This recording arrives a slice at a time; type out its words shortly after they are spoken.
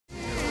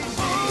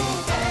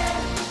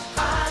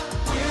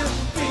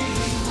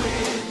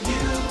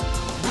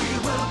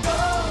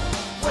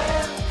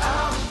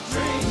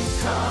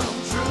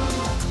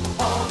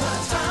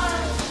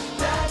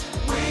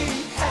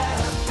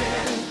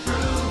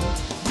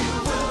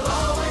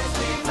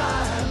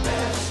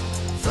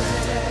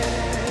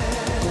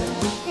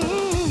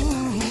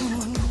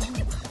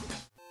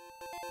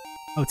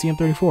Oh,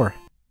 TM34.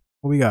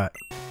 What we got?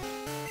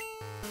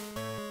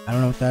 I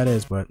don't know what that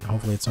is, but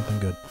hopefully it's something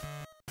good.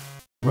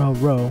 Row,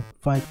 row,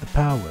 fight the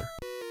power.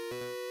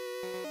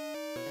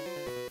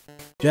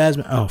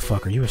 Jasmine. Oh,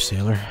 fuck, are you a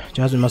sailor?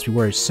 Jasmine must be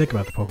worried sick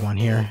about the Pokemon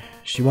here.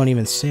 She won't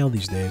even sail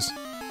these days.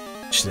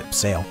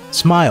 Sail.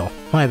 Smile.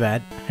 My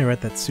bad. I read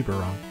that super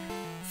wrong.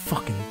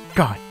 Fucking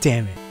god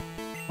damn it.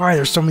 Why are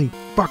there so many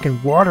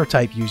fucking water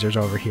type users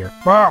over here?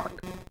 Fuck!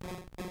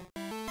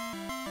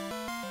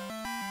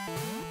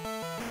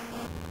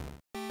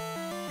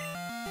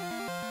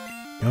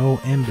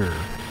 No Ember.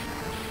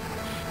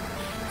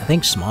 I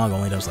think Smog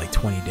only does like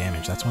 20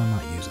 damage. That's why I'm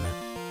not using it.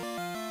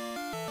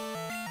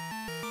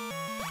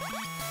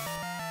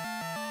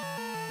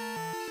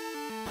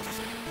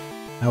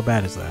 How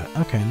bad is that?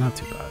 Okay, not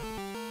too bad.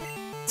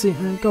 See,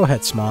 go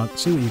ahead, Smog.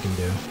 See what you can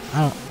do.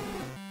 I don't...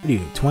 What do you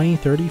do? 20,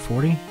 30,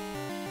 40?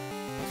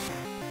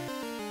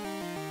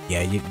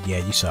 Yeah,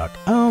 you suck.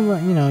 Oh,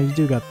 well, you know, you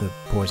do got the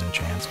poison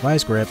chance.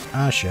 Vice Grip.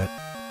 Ah, shit.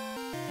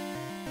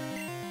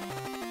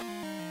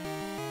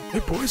 They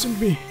poisoned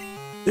me.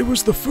 It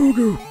was the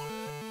Fugu.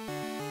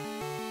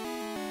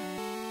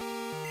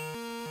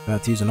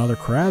 About to use another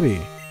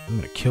Krabby. I'm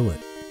gonna kill it.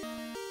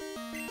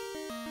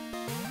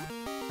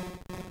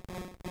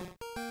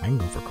 I can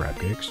go for crab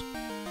cakes.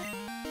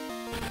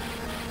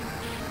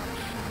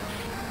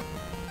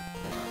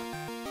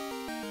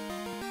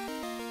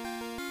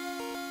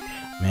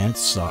 Man, it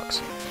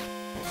sucks.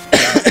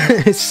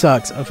 It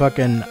sucks. I'm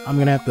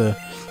gonna have to...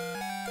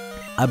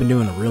 I've been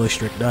doing a really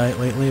strict diet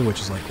lately, which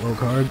is like low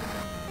carb.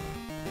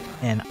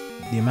 And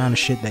the amount of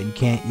shit that you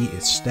can't eat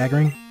is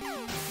staggering.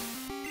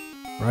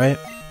 Right?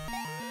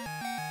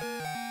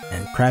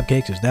 And crab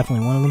cakes is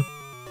definitely one of them.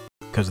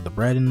 Because of the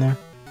bread in there.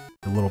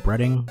 The little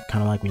breading,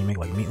 kind of like when you make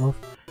like meatloaf.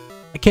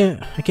 I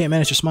can't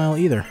manage to smile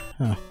either.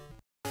 Oh.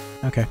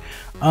 Okay.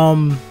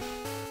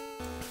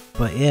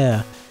 But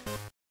yeah.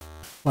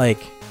 Like,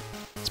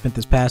 spent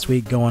this past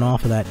week going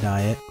off of that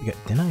diet.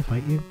 Didn't I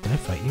fight you? Did I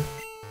fight you?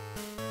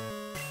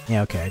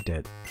 Yeah, okay, I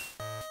did.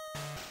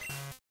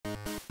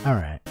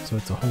 Alright, so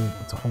it's a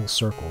whole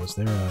circle. Is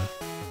there a...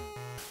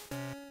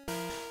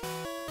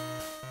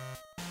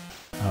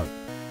 Oh,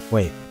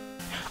 wait.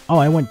 Oh,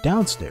 I went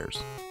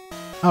downstairs.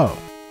 Oh.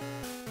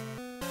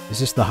 Is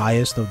this the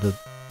highest of the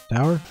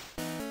tower?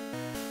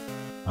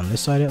 On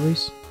this side, at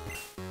least?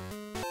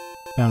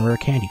 Found rare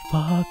candy.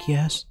 Fuck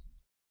yes.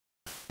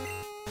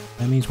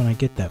 That means when I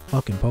get that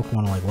fucking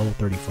Pokemon like level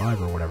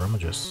 35 or whatever, I'm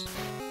gonna just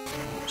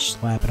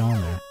slap it on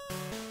there.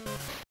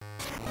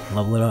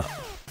 Level it up.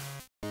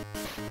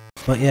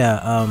 But yeah,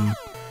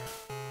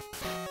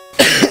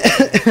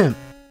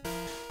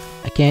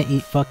 I can't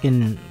eat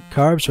fucking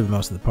carbs for the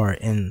most of the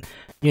part, and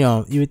you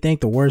know, you would think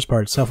the worst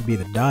part itself would be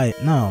the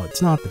diet. No,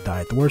 it's not the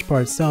diet. The worst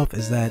part itself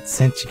is that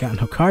since you got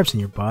no carbs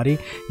in your body,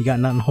 you got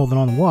nothing holding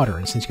on the water,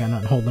 and since you got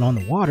nothing holding on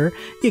the water,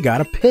 you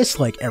gotta piss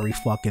like every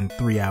fucking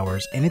 3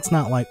 hours, and it's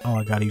not like, oh,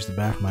 I gotta use the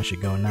bathroom, I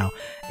should go now.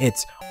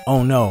 It's,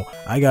 oh no,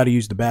 I gotta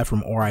use the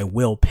bathroom or I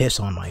will piss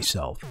on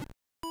myself.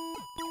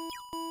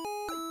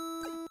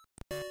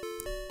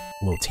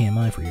 A little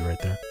TMI for you right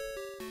there.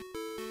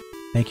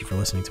 Thank you for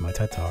listening to my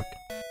TED Talk.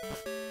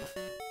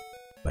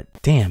 But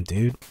damn,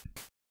 dude.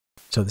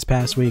 So this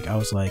past week, I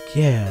was like,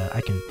 yeah,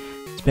 I can.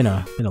 It's been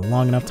a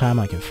long enough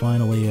time. I can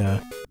finally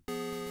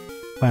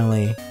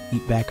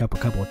eat back up a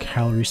couple of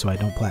calories so I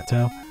don't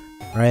plateau,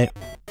 right?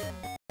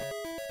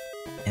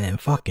 And then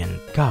fucking,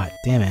 god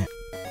damn it!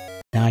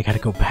 Now I gotta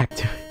go back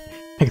to.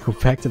 I gotta go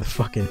back to the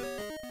fucking.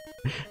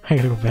 I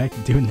gotta go back to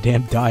doing the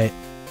damn diet.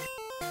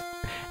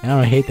 And I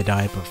don't hate the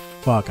diet, but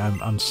fuck,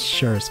 I'm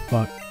sure as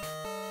fuck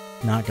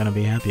not gonna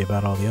be happy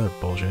about all the other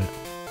bullshit.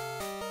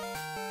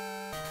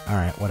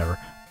 Alright, whatever.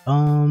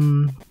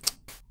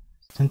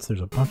 Since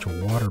there's a bunch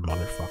of water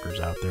motherfuckers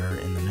out there,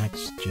 in the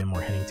next gym we're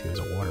heading to is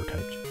a water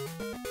type gym.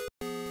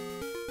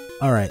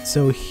 Alright,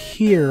 so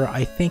here,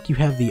 I think you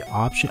have the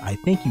option, I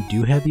think you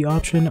do have the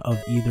option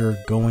of either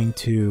going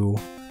to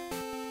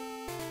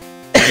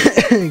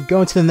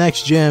going to the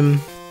next gym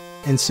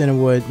in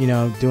Cinnawood, you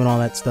know, doing all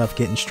that stuff,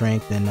 getting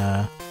strength, and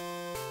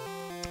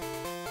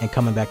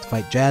coming back to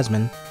fight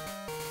Jasmine.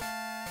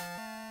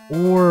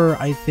 Or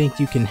I think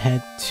you can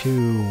head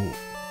to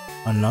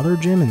another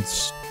gym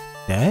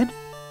instead?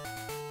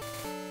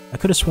 I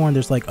could have sworn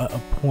there's like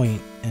a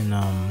point in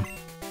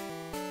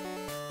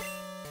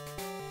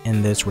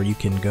this where you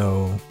can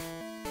go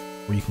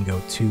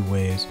two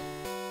ways.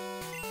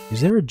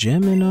 Is there a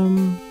gym in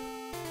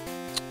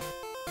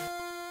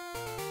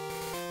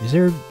is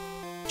there a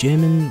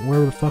gym in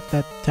wherever the fuck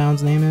that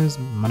town's name is?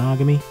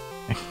 Monogamy?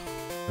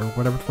 Or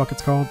whatever the fuck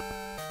it's called?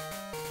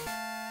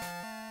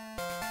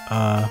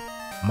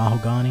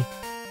 Mahogany?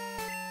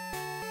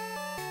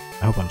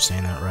 I hope I'm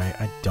saying that right.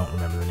 I don't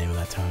remember the name of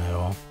that town at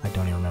all. I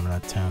don't even remember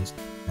that town's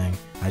thing.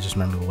 I just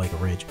remember the Lake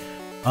of Rage.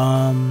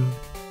 Let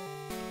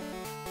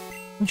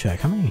me check.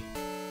 How many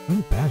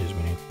badges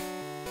we need?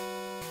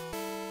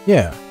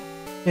 Yeah.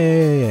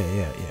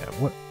 Yeah.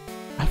 What?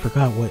 I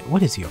forgot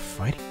what is he, a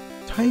fighting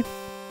type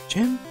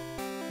gym?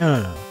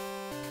 No.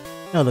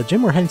 No, the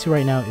gym we're heading to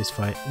right now is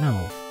fight. No.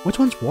 Which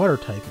one's water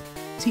type?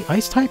 Is he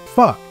ice type?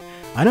 Fuck.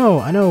 I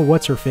know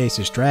what's her face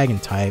is dragon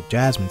type,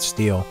 Jasmine's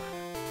steel.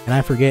 And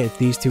I forget if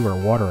these two are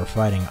water or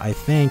fighting. I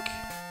think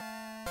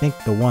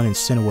the one in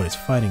Cinnawood is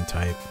fighting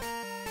type.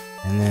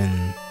 And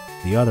then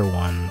the other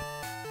one...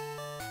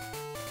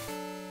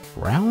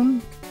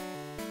 Ground?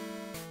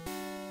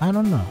 I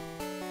don't know.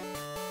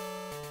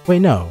 Wait,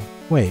 no.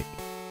 Wait.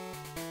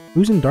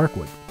 Who's in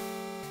Darkwood?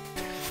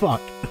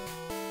 Fuck.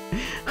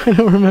 I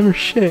don't remember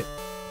shit.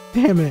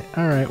 Damn it.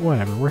 Alright,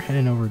 whatever. We're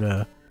heading over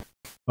to...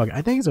 Fuck,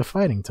 I think it's a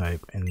fighting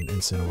type in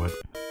Cinnawood.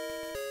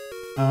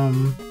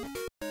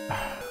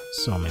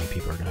 So many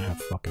people are gonna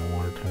have fucking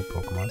water type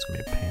Pokemon. It's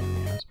gonna be a pain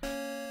in the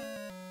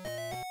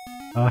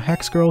ass.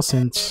 Hex Girl,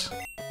 since,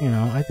 you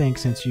know, I think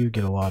since you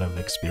get a lot of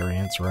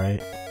experience,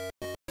 right?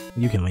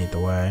 You can lead the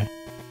way.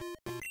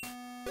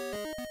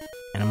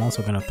 And I'm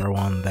also gonna throw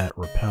on that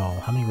Repel.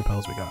 How many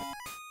Repels we got?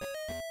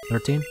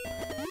 13?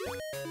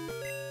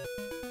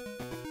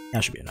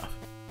 That should be enough.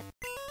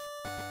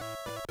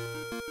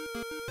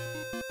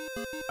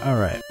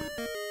 Alright.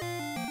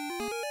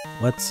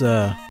 Let's,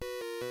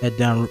 head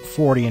down Route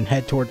 40 and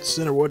head towards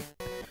Cinnawood.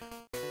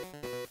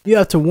 You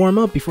have to warm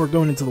up before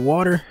going into the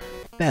water.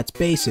 That's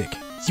basic.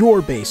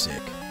 You're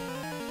basic.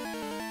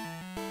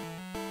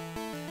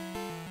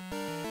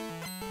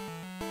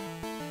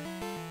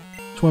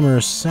 Swimmer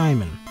is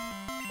Simon.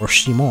 Or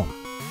Shimon,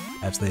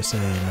 as they say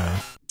in,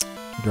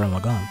 Gurren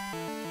Lagann.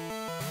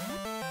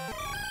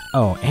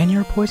 Oh, and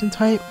you're a poison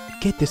type?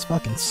 Get this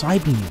fucking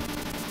Psybeam.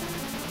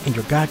 And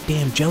your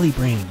goddamn jelly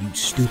brain, you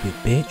stupid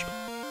bitch.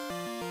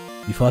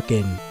 You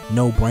fucking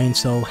no brain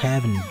cell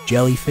having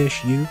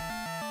jellyfish, you.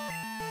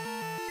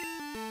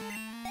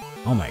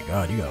 Oh my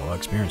god, you got a lot of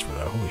experience for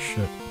that. Holy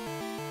shit.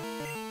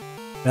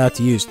 About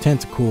to use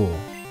Tentacool.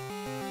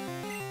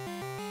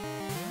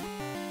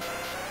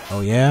 Oh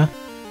yeah?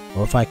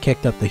 Well, if I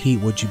kicked up the heat,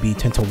 would you be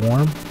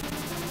Tenta-warm?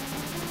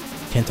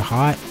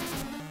 Tenta-hot?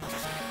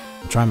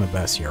 I'm trying my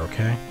best here,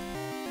 okay?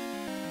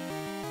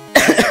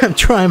 I'm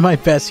trying my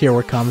best here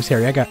with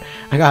commentary. I got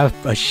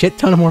a shit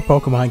ton of more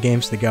Pokemon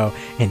games to go,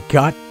 and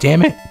god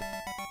damn it,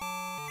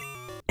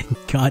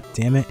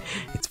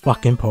 it's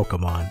fucking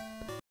Pokemon.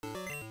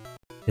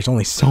 There's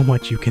only so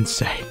much you can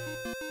say.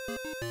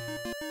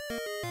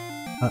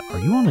 Are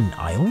you on an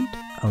island?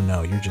 Oh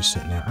no, you're just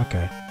sitting there.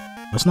 Okay,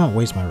 let's not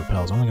waste my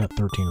repels. I only got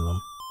 13 of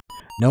them.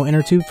 No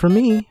inner tube for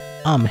me.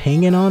 I'm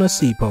hanging on a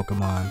sea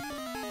Pokemon.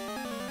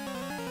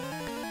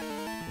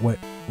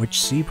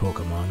 Which sea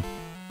Pokemon?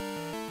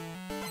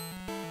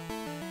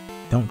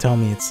 Don't tell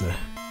me it's a...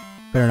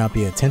 Better not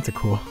be a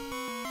Tentacool.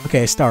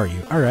 Okay,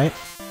 Staryu. Alright.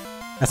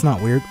 That's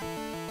not weird.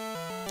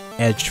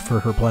 Edged for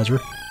her pleasure.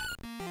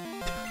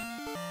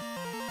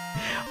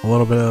 A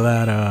little bit of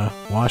that,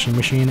 washing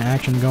machine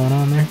action going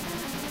on there.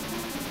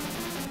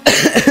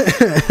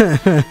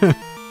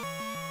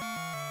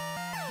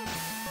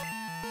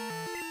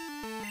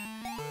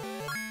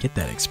 Get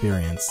that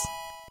experience.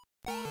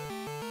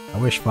 I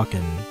wish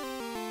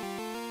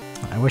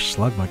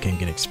Slugma can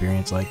get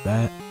experience like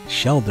that.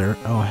 Shelder,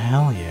 oh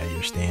hell yeah,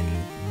 you're staying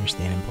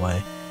in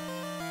play.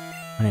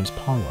 My name's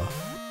Paula.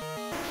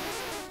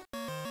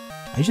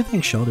 I used to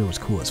think Shelder was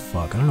cool as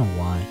fuck. I don't know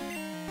why.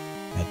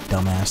 That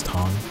dumbass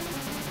tongue.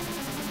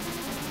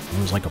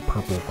 It was like a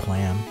purple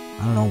clam.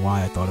 I don't know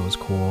why I thought it was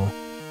cool.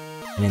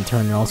 And in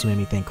turn, it also made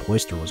me think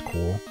Cloyster was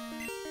cool.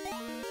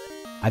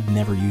 I've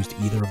never used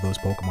either of those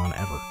Pokemon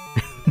ever.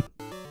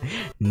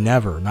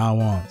 Never, not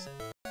once.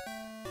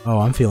 Oh,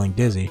 I'm feeling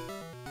dizzy.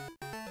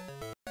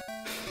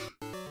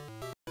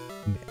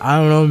 I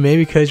don't know,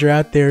 maybe because you're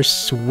out there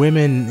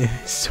swimming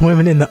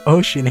in the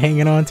ocean,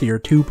 hanging on to your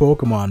two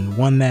Pokemon.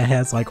 One that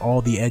has like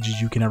all the edges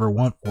you can ever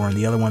want for, and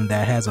the other one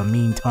that has a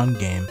mean tongue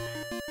game.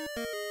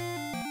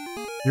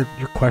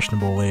 You're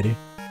questionable, lady.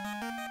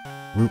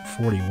 Route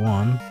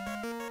 41.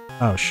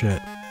 Oh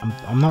shit.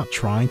 I'm not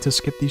trying to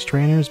skip these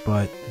trainers,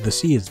 but the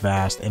sea is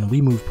vast and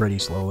we move pretty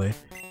slowly.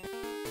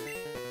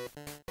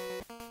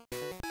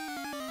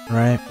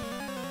 Right?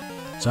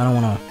 So I don't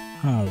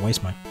wanna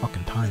waste my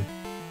fucking time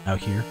out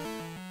here.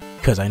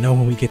 Because I know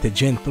when we get to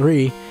Gen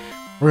 3,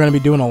 we're gonna be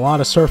doing a lot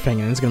of surfing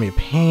and it's gonna be a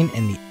pain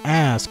in the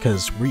ass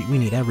because we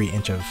need every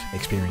inch of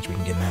experience we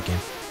can get in that game.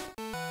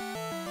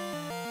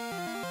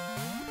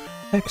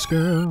 Hex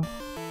Girl,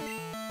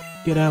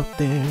 get out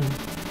there.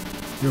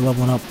 You're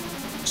leveling up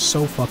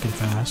so fucking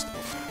fast.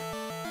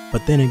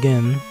 But then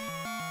again,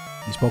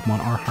 these Pokemon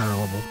are higher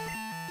level.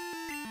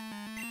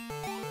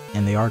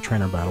 And they are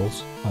trainer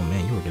battles. Oh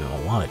man, you were getting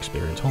a lot of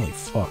experience. Holy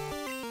fuck.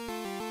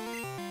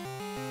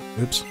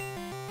 Oops.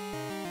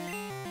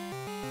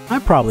 I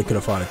probably could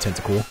have fought a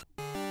Tentacool.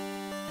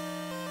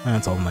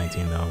 That's all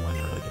 19 though, I wouldn't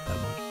really get that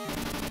much.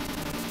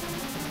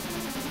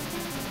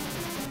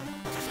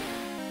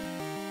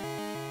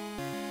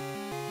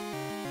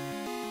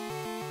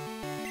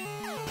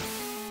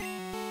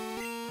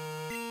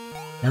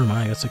 Never mind,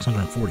 I got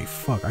 640.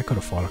 Fuck, I could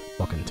have fought a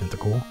fucking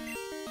Tentacool.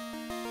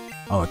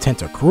 Oh, a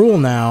Tentacruel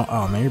now?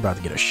 Oh man, you're about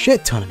to get a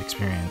shit ton of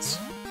experience.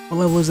 What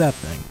level is that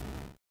thing?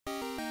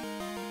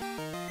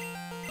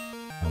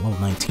 At level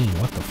level 19.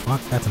 What the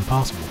fuck? That's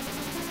impossible.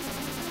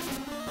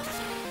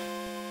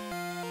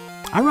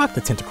 I rocked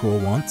the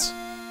Tentacruel once.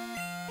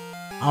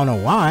 I don't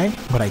know why,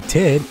 but I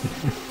did.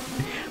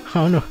 I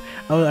don't know.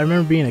 I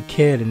remember being a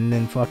kid and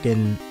then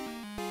fucking,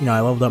 you know, I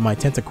leveled up my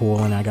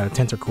Tentacruel and I got a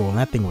Tentacruel and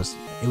that thing was,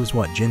 it was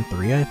what, Gen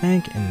 3 I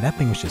think? And that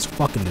thing was just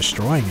fucking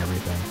destroying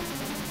everything.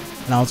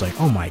 And I was like,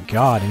 oh my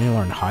god, and then I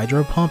learned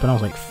Hydro Pump and I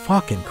was like,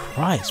 fucking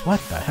Christ,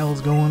 what the hell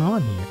is going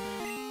on here?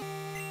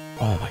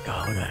 Oh my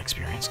god, look at that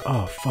experience.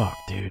 Oh fuck,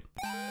 dude.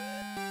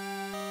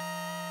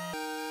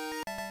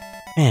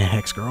 Man,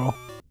 Hex Girl.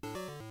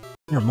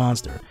 You're a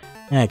monster.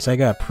 Next, I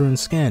got Prune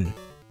Skin.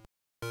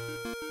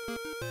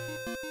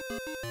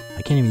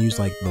 I can't even use,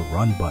 like, the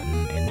run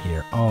button in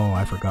here. Oh,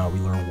 I forgot we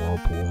learned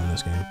Whirlpool in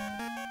this game.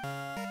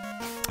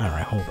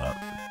 Alright, hold up.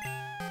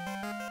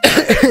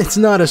 It's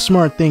not a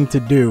smart thing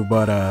to do,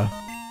 but,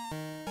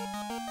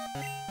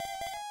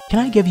 can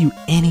I give you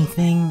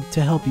anything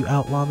to help you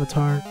out,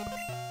 Larvitar?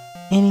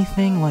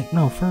 Anything? Like,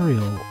 no, for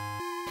real.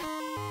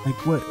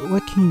 Like,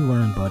 what can you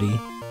learn, buddy?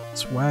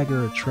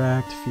 Swagger,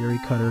 Attract, Fury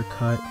Cutter,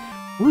 Cut.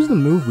 What was the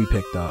move we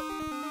picked up?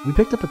 We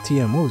picked up a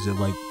TM, what was it,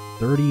 like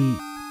 30...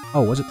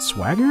 Oh, was it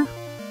Swagger?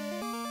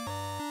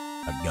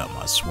 I got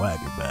my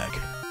swagger back.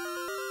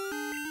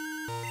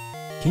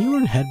 Can you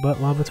learn Headbutt,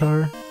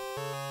 Larvitar?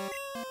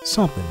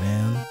 Something,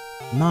 man.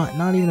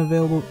 Not even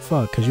available.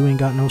 Fuck, cause you ain't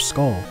got no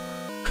skull.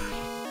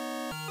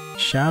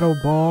 Shadow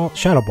Ball.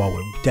 Shadow Ball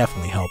would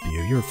definitely help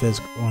you. You're a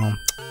physical. Well,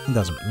 it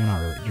doesn't. You're not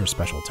really. You're a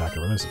special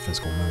attacker, but that's a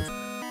physical move.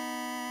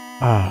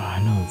 Ah, I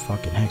know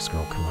fucking Hex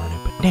Girl can learn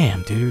it, but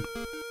damn, dude.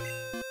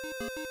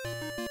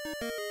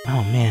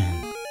 Oh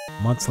man,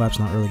 Mud Slap's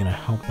not really gonna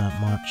help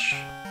that much.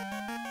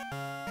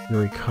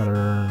 Fury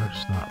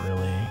Cutter's not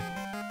really.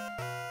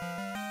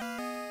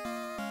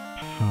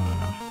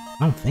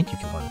 I don't think you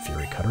can learn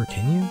Fury Cutter,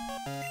 can you?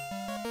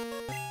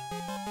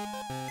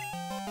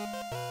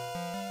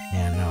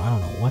 Yeah, no, I don't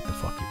know what the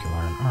fuck you can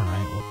learn.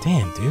 Alright, well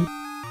damn, dude.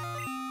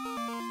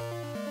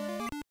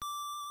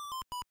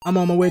 I'm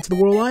on my way to the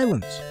World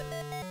Islands.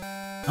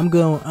 I'm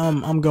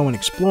going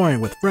exploring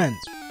with friends.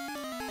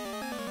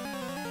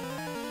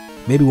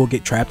 Maybe we'll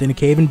get trapped in a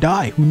cave and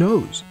die, who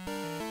knows?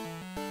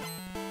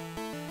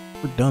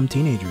 We're dumb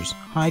teenagers.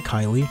 Hi,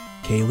 Kylie.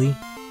 Kaylee.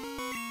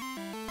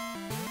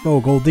 Oh,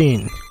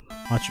 Goldeen.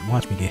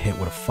 Watch me get hit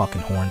with a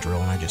fucking horn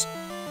drill and I just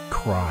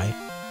cry.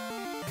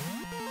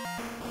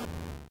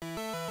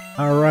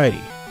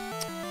 Alrighty.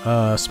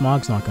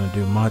 Smog's not gonna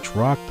do much.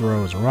 Rock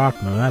Throw is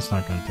Rock. No, that's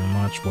not gonna do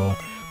much. Well,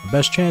 the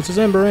best chance is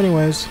Ember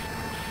anyways.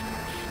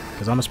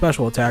 Because I'm a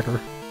special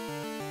attacker.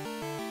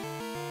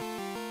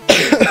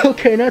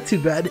 Okay, not too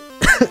bad.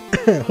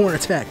 Horn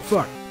attack,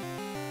 fuck.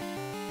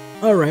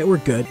 Alright, we're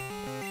good.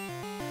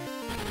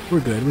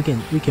 We're good. We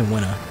can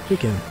win a we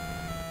can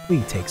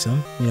take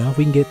some. You know, if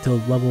we can get to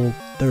level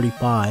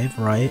 35,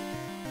 right?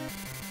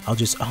 I'll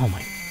just oh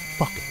my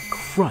fucking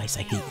Christ,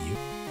 I hate you.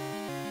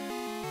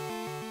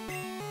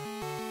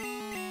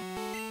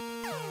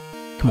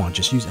 Come on,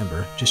 just use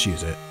Ember. Just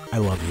use it. I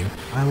love you.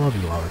 I love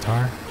you,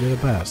 Larvitar. You're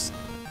the best.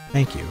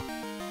 Thank you.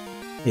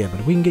 Yeah, but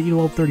if we can get you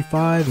to level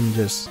 35 and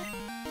just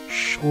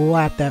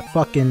slap that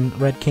fucking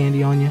red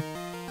candy on you.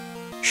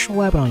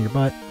 Slap it on your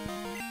butt.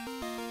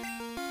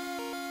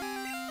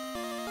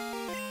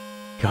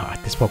 God,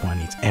 this Pokemon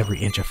needs every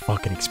inch of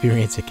fucking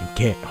experience it can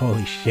get.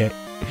 Holy shit.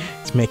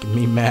 It's making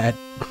me mad.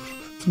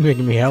 It's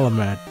making me hella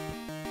mad.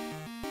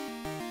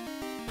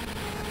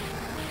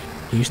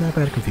 Can you snap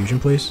out of confusion,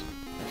 please?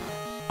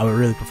 I would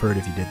really prefer it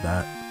if you did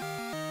that.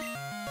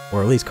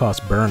 Or at least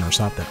cost burn or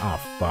something. Oh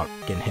fuck,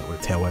 getting hit with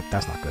a tail whip,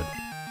 that's not good.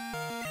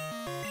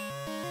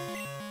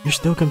 You're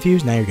still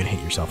confused? Now you're gonna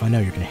hit yourself. I know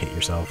you're gonna hit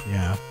yourself,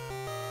 yeah.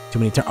 Too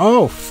many turns.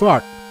 Oh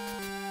fuck!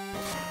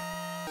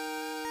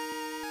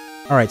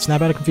 Alright,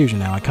 snap out of confusion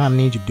now. I kinda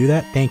need you to do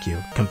that. Thank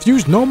you.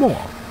 Confused no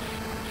more!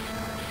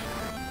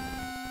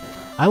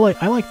 I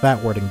like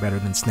that wording better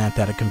than snapped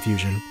out of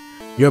confusion.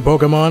 Your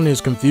Pokemon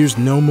is confused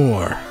no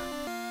more.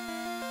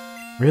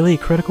 Really?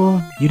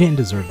 Critical? You didn't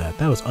deserve that.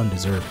 That was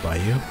undeserved by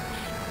you.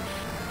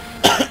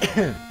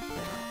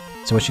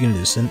 So what you gonna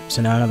do?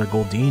 Send out another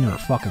Goldeen or a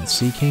fucking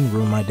Sea King?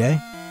 Ruin my day?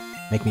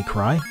 Make me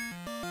cry?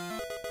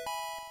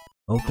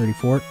 Level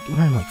 34?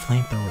 Learn like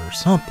Flamethrower or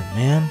something,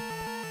 man.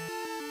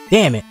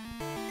 Damn it!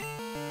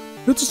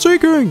 It's a Sea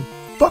King!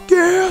 Fuck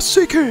yeah,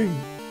 Sea King!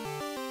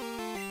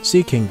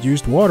 Sea King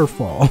used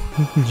Waterfall.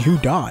 You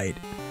died.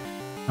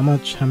 How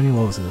many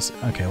levels is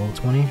this? Okay, level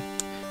 20?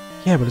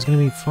 Yeah, but it's gonna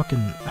be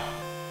fucking...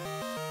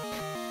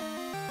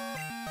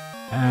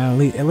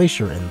 at least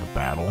you're in the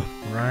battle,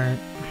 right?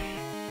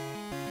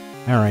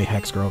 Alright,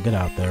 Hex Girl, get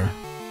out there.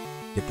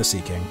 Get the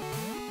Sea King.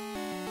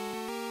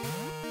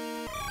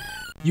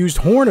 Used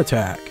Horn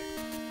Attack!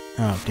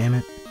 Oh, damn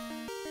it.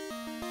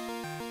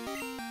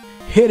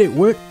 Hit it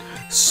with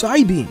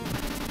Psybeam!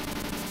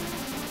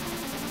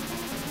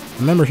 I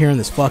remember hearing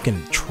this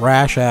fucking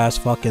trash-ass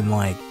fucking,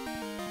 like...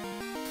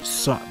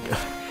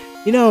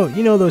 You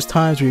know those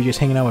times where you're just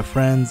hanging out with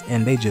friends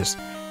and they just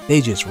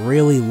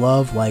really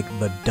love, like,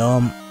 the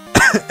dumb...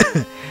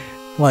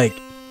 like,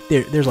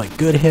 there's like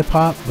good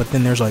hip-hop, but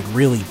then there's like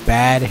really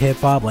bad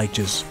hip-hop, like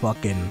just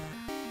fucking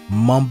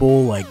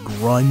mumble, like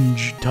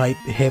grunge type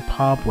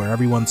hip-hop where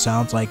everyone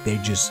sounds like they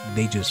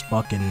just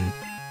fucking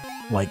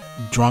like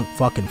drunk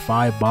fucking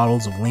 5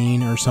 bottles of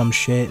lean or some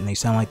shit, and they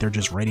sound like they're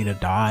just ready to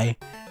die,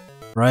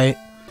 right?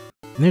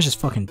 And there's this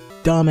fucking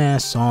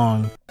dumbass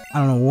song, I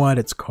don't know what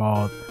it's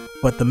called,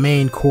 but the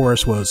main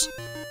chorus was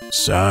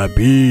 "Side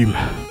beam,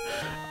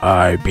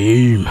 I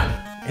beam,"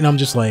 and I'm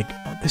just like,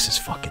 oh, this is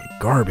fucking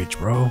garbage,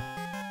 bro.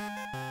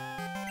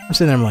 I'm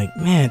sitting there, I'm like,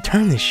 man,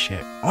 turn this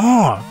shit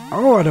off.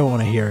 Oh, I don't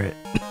want to hear it.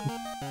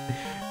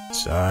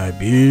 Side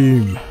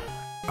beam,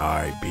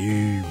 I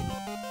beam.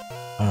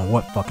 I don't know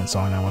what fucking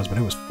song that was, but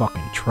it was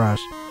fucking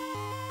trash.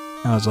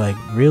 I was like,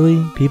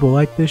 really? People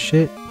like this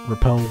shit?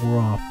 Repel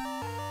wore off.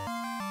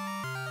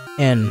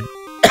 And,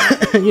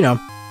 you know,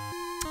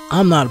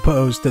 I'm not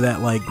opposed to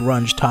that, like,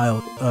 grunge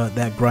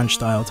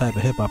style type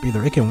of hip-hop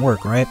either. It can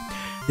work, right?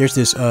 There's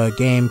this,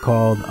 game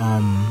called,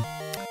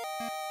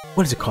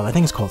 what is it called? I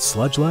think it's called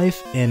Sludge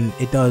Life, and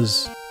it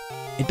does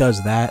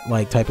that,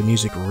 like, type of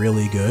music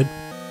really good,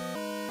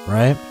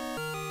 right?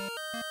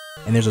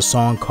 And there's a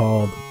song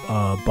called,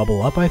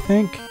 Bubble Up, I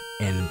think,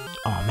 and,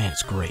 oh man,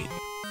 it's great.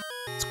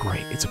 It's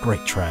great. It's a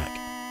great track,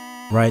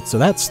 right? So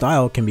that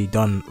style can be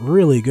done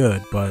really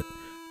good, but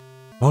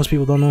most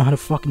people don't know how to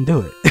fucking do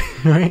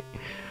it, right?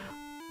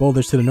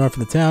 Boulders to the north of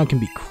the town can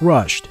be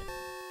crushed.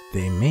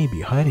 They may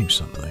be hiding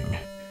something.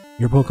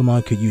 Your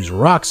Pokemon could use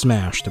Rock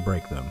Smash to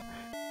break them.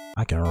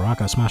 I can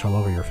Rock Smash all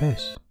over your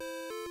face.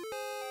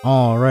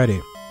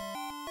 Alrighty.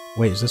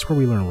 Wait, is this where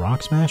we learn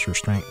Rock Smash or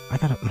Strength? I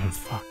gotta...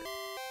 fuck.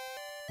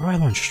 Where do I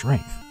learn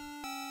Strength?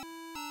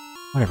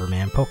 Whatever,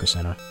 man. Poké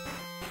Center.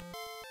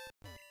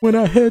 When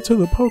I head to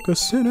the Poké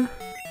Center,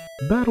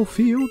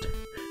 battlefield,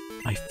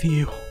 I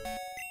feel...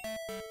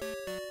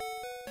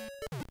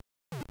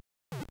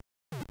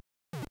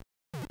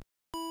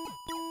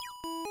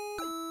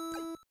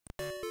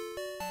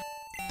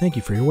 Thank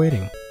you for your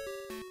waiting.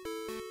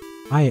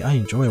 I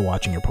enjoy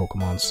watching your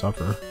Pokemon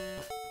suffer.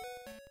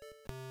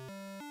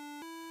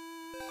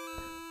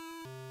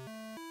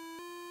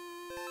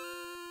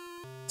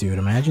 Dude,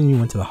 imagine you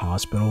went to the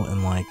hospital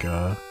and like,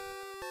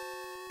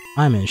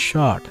 I'm in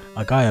shock.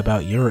 A guy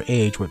about your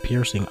age with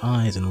piercing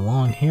eyes and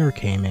long hair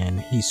came in.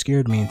 He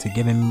scared me into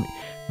giving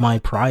my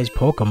prized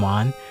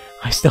Pokemon.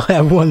 I still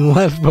have one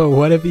left, but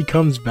what if he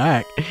comes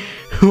back?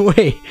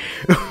 Wait.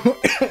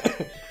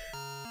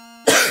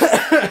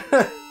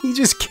 He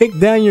just kicked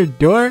down your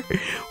door?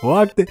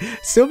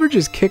 Silver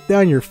just kicked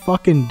down your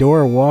fucking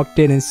door, walked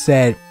in and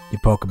said, your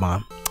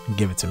Pokemon,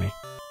 give it to me.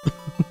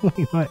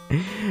 Wait, what?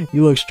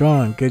 You look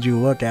strong. Could you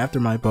look after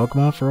my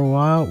Pokemon for a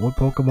while? What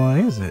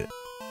Pokemon is it?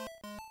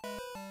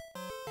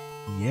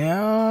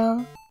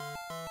 Yeah?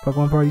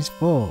 Pokemon party's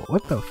full.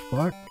 What the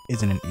fuck?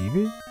 Is it an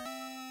Eevee?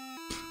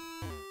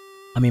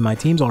 I mean, my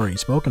team's already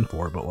spoken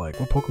for, but like,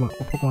 what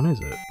Pokemon is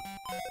it?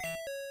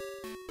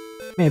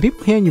 Man,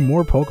 people hand you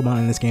more Pokemon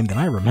in this game than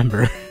I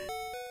remember.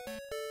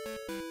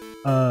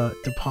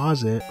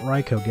 Deposit.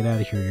 Raikou, get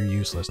out of here. You're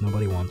useless.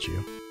 Nobody wants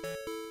you.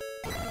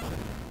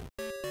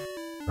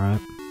 Right.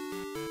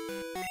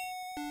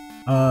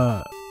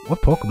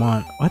 What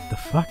Pokemon? What the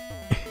fuck?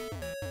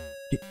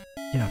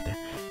 Get out there.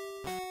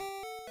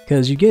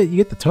 Because you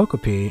get the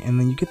Togepi, and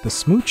then you get the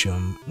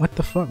Smoochum. What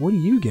the fuck? What do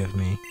you give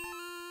me?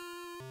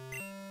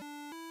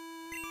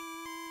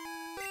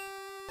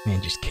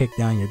 Man, just kick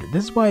down your door.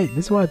 This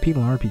is why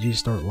people in RPGs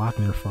start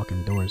locking their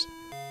fucking doors.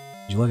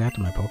 Did you look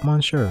after my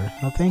Pokemon? Sure.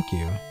 Oh, thank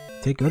you.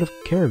 Take good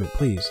care of it,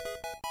 please.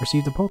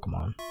 Receive the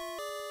Pokemon.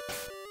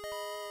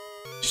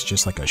 It's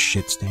just like a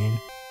shit stain.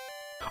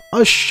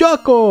 A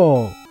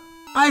Shuckle!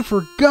 I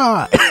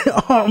forgot!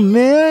 Oh,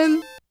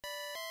 man!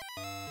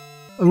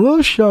 I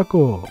love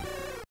Shuckle.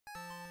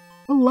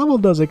 What level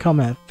does it come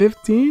at?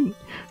 15?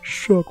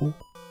 Shuckle.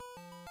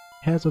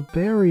 Has a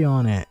berry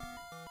on it.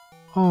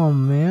 Oh,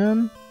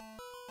 man.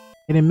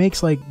 And it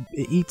makes like,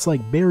 it eats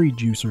like berry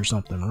juice or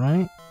something,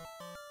 right?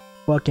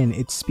 Fucking,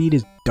 its speed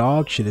is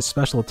dog shit, its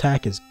special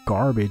attack is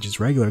garbage,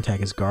 its regular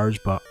attack is garbage,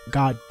 but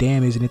god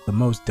damn isn't it the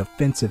most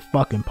defensive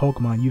fucking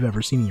Pokemon you've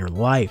ever seen in your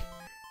life.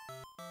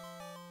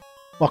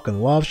 Fucking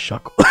love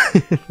Shuckle.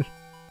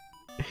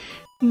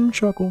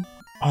 Shuckle.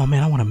 Oh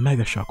man, I want a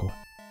Mega Shuckle.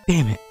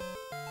 Damn it.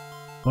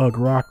 Bug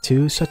Rock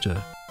too, such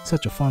a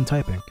fun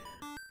typing.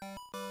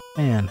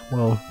 Man,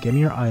 well, give me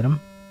your item.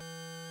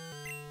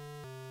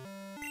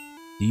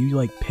 Do you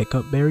like pick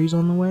up berries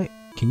on the way?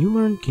 Can you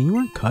learn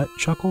Cut,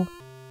 Shuckle?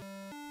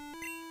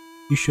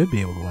 You should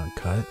be able to learn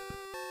Cut.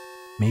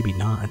 Maybe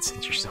not,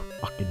 since you're so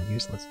fucking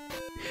useless.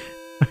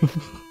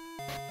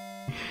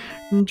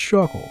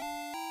 Shuckle.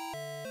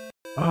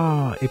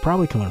 It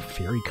probably can learn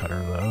Fairy Cutter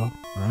though,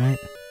 right?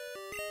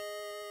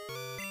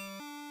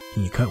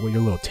 Can you cut with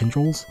your little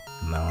tendrils?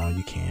 No,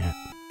 you can't.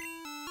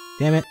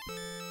 Damn it.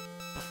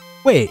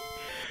 Wait.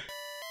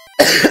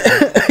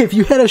 If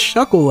you had a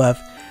Shuckle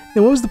left,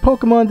 then what was the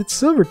Pokemon that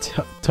Silver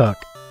took?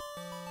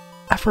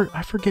 I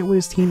forget what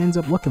his team ends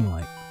up looking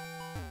like.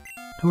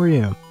 Who are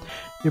you?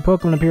 Your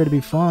Pokemon appear to be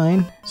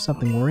fine.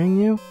 Something worrying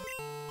you?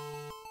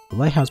 The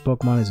lighthouse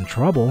Pokemon is in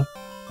trouble.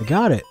 I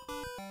got it.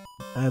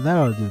 That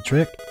ought to do the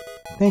trick.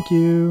 Thank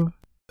you.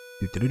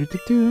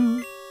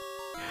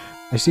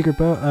 My secret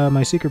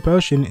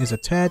potion is a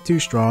tad too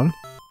strong.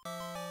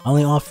 I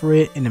only offer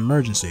it in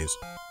emergencies.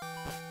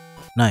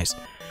 Nice.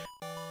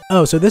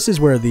 Oh, so this is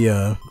where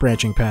the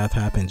branching path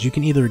happens. You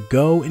can either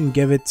go and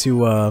give it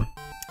to,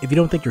 if you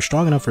don't think you're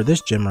strong enough for this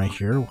gym right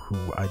here, who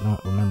I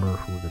don't remember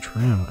who the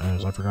trainer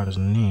is, I forgot his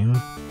name.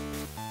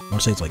 I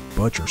want to say it's like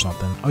Butch or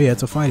something. Oh yeah,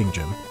 it's a fighting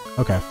gym.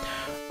 Okay.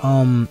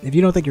 If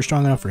you don't think you're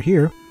strong enough for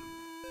here,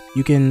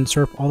 you can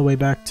surf all the way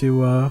back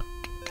to,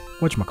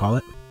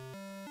 whatchamacallit,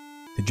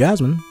 to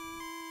Jasmine,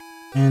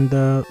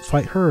 and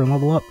fight her and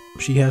level up.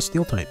 She has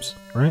steel types,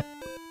 right?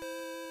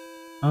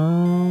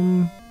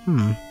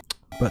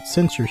 But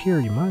since you're here,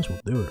 you might as well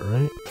do it,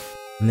 right?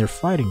 And they're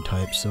fighting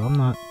types, so I'm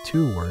not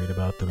too worried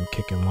about them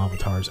kicking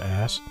Larvitar's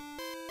ass.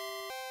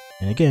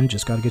 And again,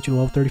 just gotta get you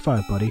level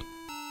 35, buddy.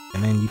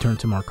 And then you turn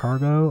to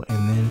Marcargo,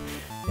 and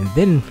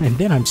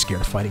then I'm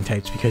scared of fighting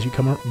types because you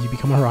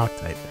become a rock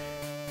type.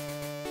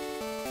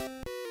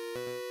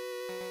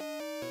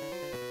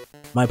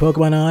 My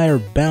Pokemon and I are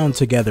bound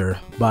together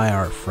by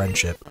our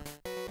friendship.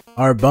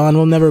 Our bond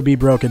will never be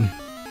broken.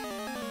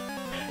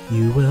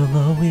 You will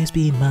always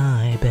be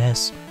my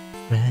best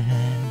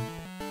friend.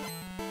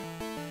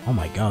 Oh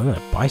my god, look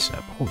at that bicep.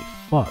 Holy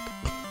fuck.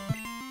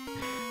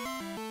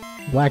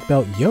 Black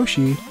Belt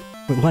Yoshi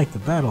would like the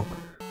battle.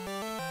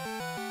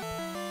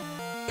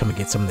 Come and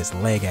get some of this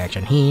leg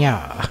action.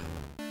 Hiya!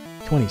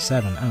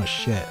 27. Oh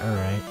shit,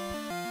 alright.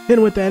 Hit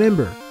him with that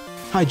Ember.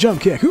 High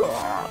jump kick.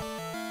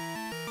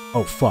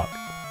 Oh fuck.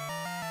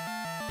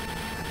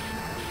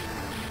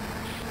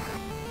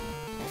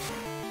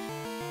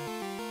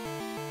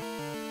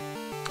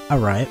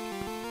 Alright.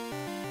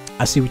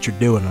 I see what you're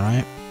doing,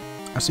 right?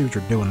 I see what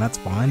you're doing, that's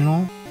fine and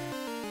all.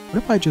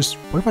 What if I just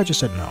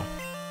said no?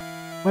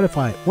 What if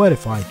I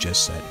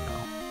just said no?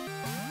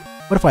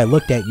 What if I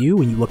looked at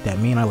you and you looked at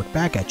me and I looked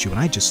back at you and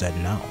I just said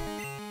no?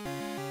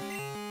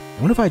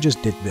 What if I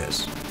just did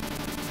this?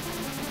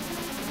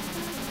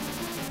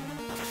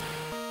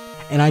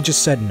 And I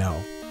just said no.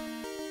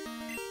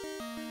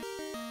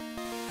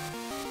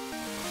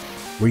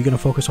 Where are you gonna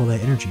focus all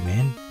that energy,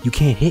 man? You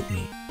can't hit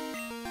me.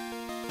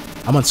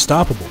 I'm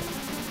unstoppable.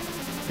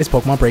 This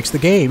Pokemon breaks the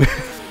game.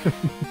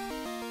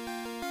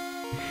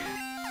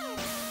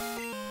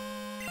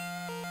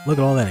 Look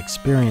at all that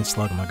experience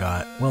Slugma I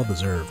got. Well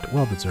deserved.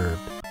 Well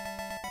deserved.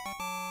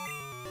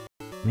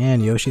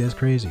 Man, Yoshi, that's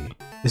crazy.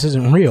 This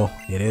isn't real.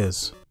 It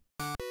is.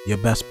 You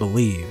best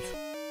believe.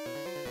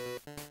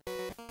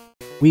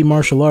 We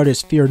martial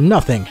artists fear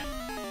nothing.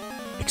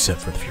 Except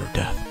for the fear of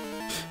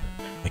death.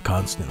 I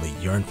constantly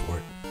yearn for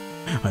it.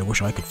 I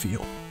wish I could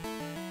feel.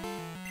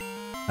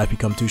 I've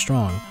become too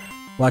strong.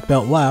 Black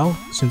Belt Lao,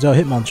 Cyndaquil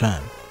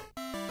Hitmonchan.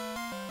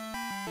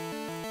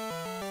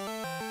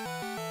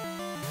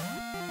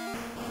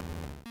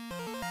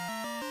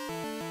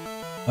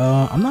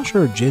 I'm not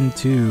sure Gen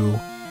 2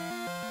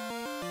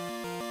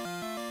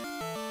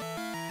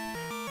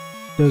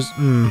 does,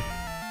 I'm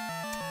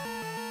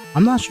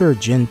not sure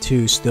Gen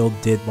 2 still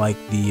did like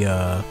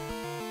the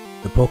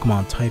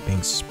Pokemon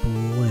typing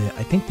split.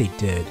 I think they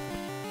did.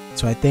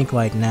 So I think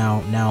like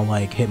now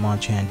like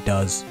Hitmonchan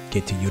does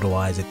get to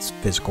utilize its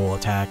physical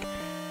attack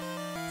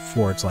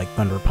for its like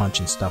Thunder Punch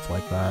and stuff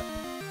like that.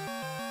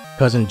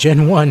 Because in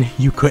Gen 1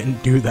 you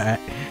couldn't do that.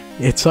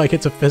 It's like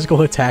it's a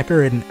physical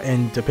attacker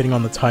and depending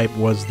on the type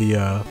was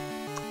the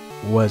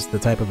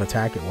type of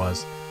attack it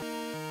was.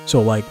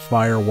 So like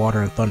Fire,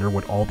 Water, and Thunder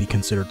would all be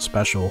considered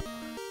special,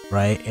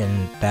 right?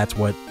 And that's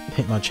what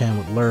Hitmonchan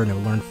would learn. It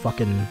would learn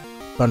fucking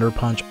Thunder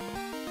Punch,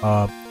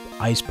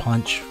 Ice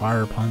Punch,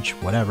 Fire Punch,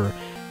 whatever.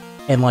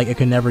 And like it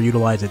could never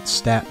utilize its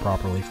stat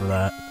properly for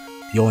that.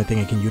 The only thing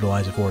it can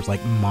utilize it for is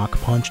like Mach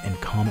Punch and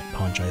Comet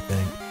Punch, I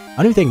think. I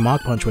don't even think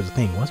Mach Punch was a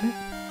thing, was it?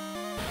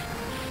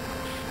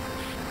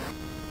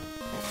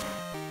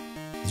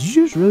 Did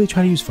you just really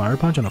try to use Fire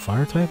Punch on a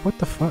fire type? What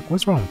the fuck?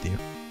 What's wrong with you?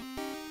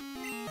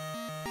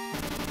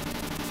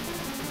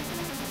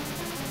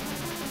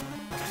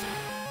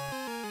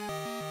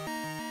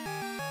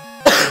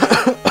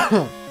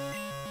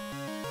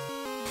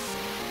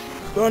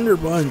 Thunder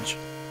Punch.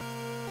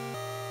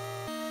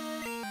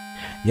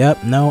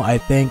 Yep, no, I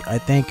think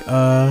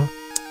the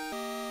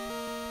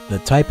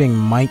typing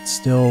might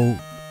still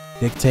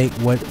dictate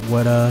what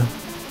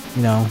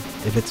you know,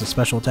 if it's a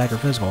special attack or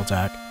physical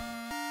attack.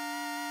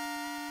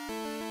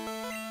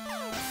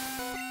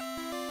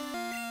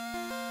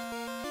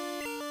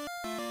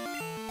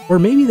 Or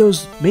maybe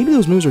those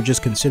moves are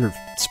just considered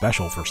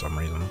special for some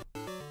reason. I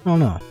don't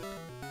know.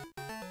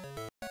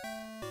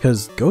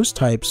 Because ghost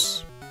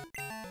types,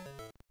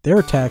 their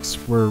attacks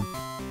were,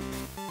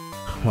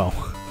 well,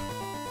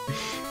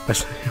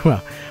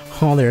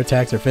 all their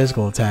attacks are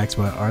physical attacks,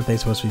 but aren't they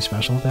supposed to be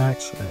special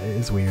attacks?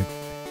 It's weird.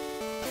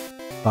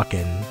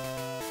 Fucking,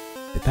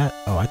 did that?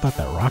 Oh, I thought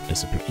that rock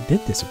disappeared. It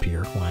did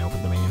disappear when I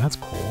opened the menu. That's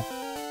cool.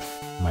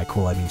 By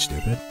cool, I mean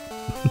stupid.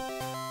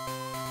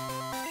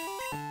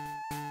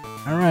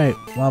 Alright,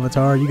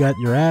 Lavatar, you got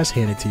your ass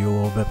handed to you a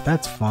little bit, but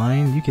that's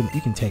fine. You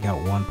can take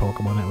out one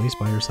Pokemon at least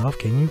by yourself,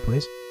 can you,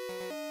 please?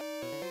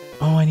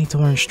 Oh, I need to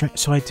learn strength,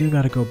 so I do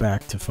gotta go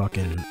back to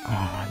fucking...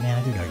 Oh, man,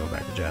 I do gotta go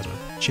back to Jasmine.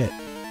 Shit.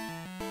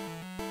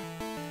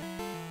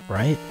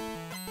 Right?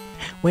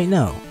 Wait,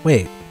 no.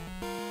 Wait.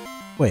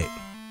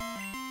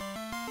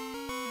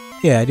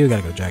 Yeah, I do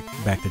gotta go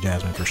back to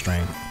Jasmine for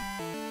strength.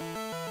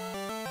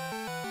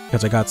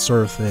 Because I got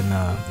Surf and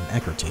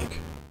Eckerteak.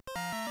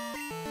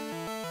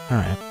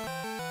 Alright.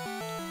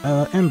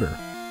 Ember.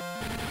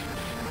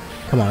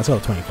 Come on, it's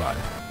level 25.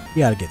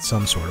 You gotta get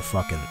some sort of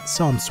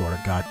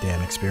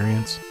goddamn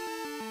experience.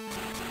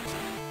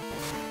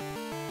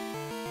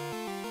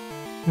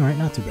 Alright,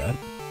 not too bad.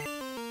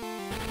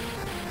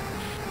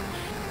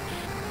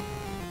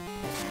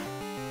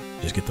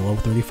 Just get to level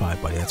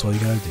 35, buddy. That's all you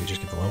gotta do.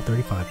 Just get to level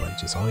 35, buddy.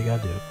 Just all you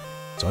gotta do.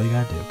 That's all you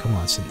gotta do. Come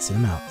on, sit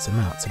him out.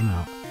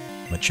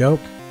 Machoke?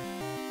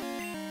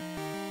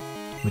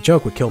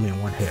 Machoke would kill me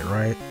in one hit,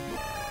 right?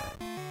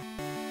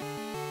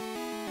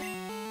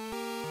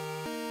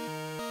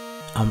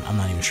 I'm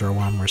not even sure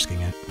why I'm risking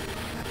it.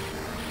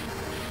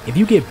 If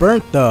you get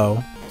burnt,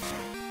 though,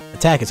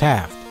 attack is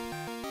halved.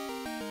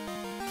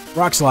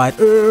 Rock Slide.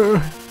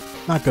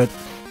 Not good.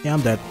 Yeah,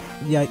 I'm dead.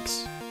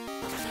 Yikes.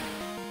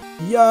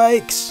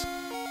 Yikes!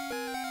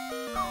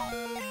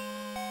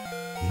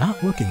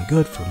 Not looking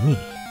good for me.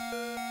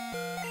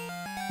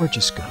 We're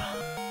just gonna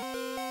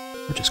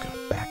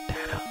back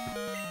that up.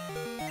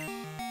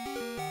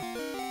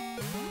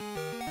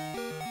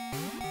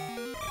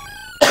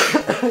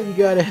 You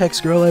got it,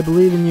 Hex Girl. I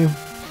believe in you.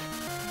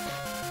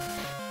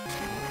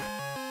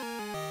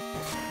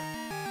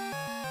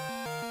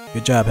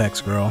 Good job,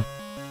 Hex Girl.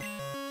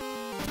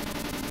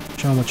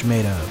 Show them what you're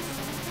made of.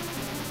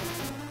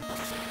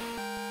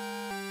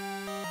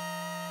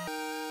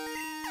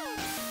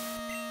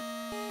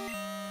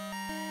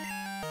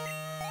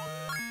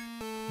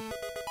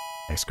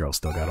 Hex Girl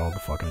still got all the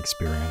fucking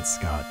experience.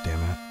 God damn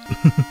it.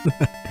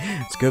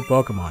 It's good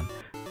Pokemon.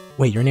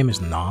 Wait, your name is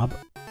Knob?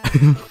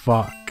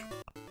 Fuck.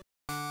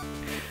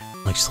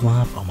 Like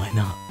Slop? Oh my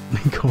not.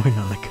 Going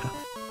on the cup.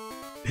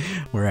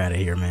 We're out of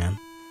here, man.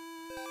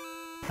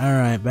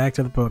 Alright, back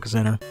to the Poké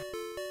Center.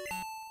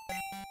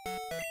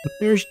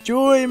 There's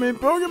Joy, my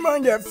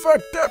Pokemon got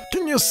fucked up.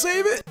 Can you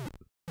save it?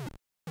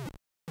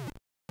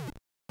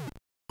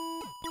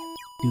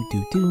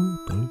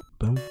 Boom,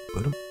 boom,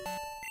 boom.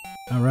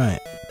 Alright.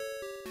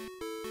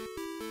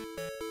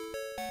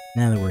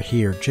 Now that we're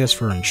here, just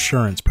for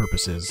insurance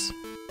purposes,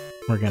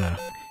 we're gonna...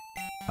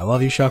 I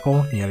love you,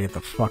 Shuckle. You gotta get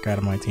the fuck out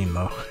of my team,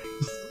 though.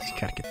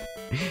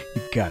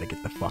 You gotta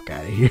get the fuck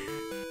out of here.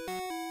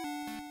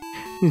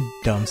 You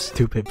dumb,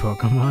 stupid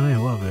Pokemon. I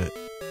love it.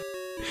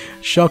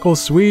 Shuckle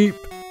sweep!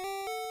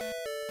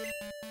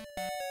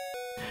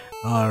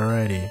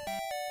 Alrighty.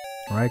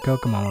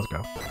 Raikou, come on, let's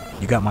go.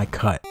 You got my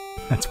cut.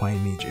 That's why I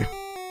need you.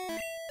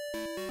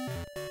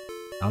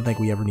 I don't think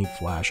we ever need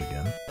Flash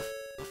again.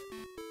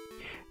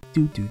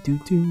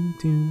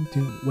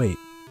 Wait,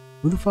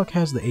 who the fuck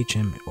has the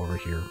HM over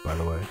here, by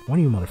the way? One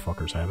of you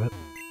motherfuckers have it.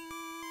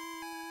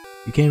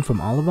 You came from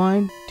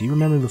Olivine? Do you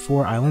remember the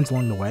 4 islands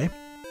along the way?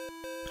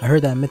 I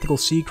heard that mythical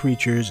sea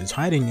creatures is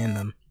hiding in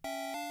them.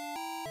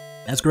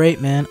 That's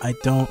great, man. I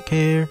don't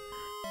care.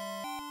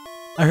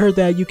 I heard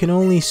that you can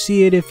only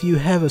see it if you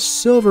have a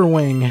silver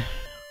wing.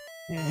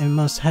 It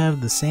must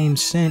have the same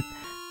scent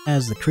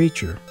as the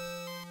creature.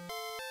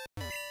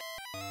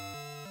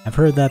 I've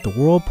heard that the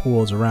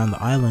whirlpools around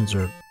the islands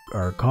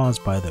are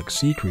caused by the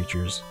sea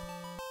creatures.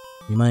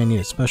 You might need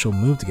a special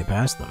move to get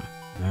past them.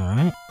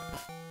 Alright?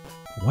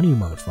 One of you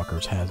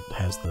motherfuckers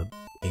has the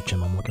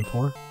HM I'm looking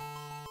for.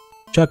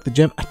 Chuck the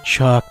gym.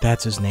 Chuck,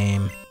 that's his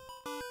name.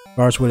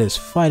 Starts with his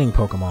fighting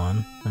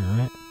Pokemon.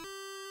 Alright.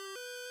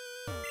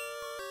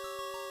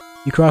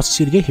 You crossed the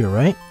sea to get here,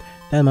 right?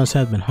 That must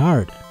have been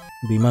hard.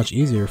 It'd be much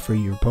easier for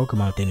your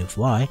Pokemon if they didn't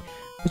fly.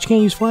 But you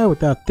can't use fly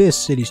without this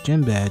city's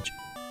gym badge.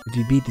 If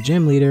you beat the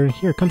gym leader,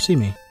 here, come see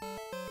me.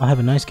 I'll have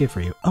a nice gift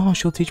for you. Oh,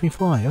 she'll teach me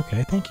fly.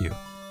 Okay, thank you.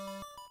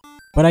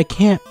 But I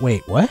can't...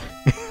 Wait, what?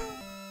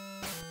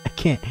 I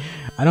can't...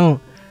 I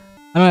don't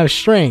have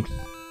strength.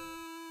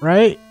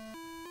 Right?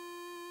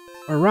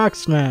 Or Rock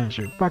Smash,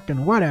 or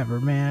fucking whatever,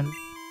 man.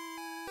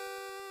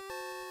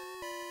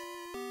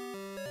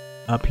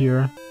 Up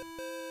here.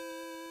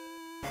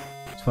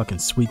 It's fucking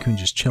Suicune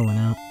just chilling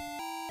out.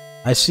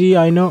 I see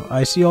all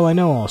I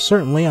know.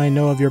 Certainly, I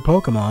know of your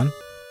Pokemon.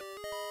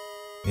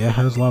 Yeah,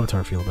 how does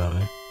Lavatar feel about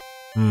me?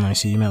 I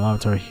see you met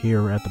Lavatar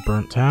here at the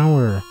Burnt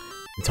Tower.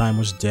 The time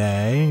was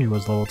day, it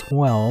was level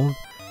 12.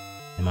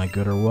 Am I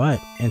good or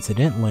what?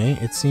 Incidentally,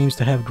 it seems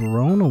to have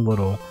grown a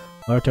little.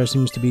 Lavatar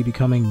seems to be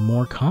becoming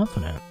more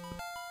confident.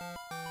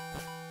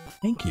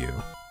 Thank you.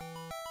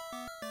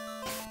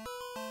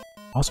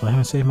 Also, I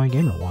haven't saved my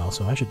game in a while,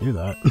 so I should do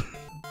that.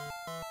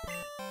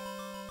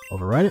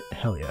 Override it?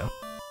 Hell yeah.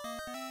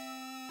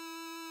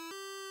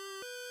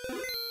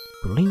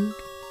 Blink.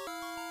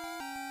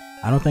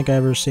 I don't think I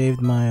ever saved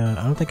my,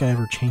 I don't think I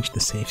ever changed the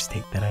save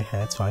state that I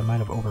had, so I might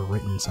have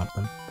overwritten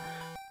something.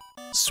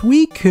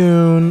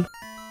 Suicune!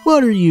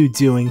 What are you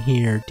doing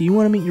here? Do you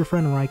want to meet your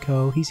friend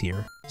Raiko? He's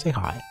here. Say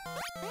hi.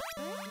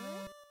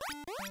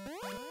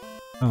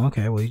 Oh,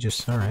 okay, well you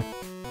just... alright.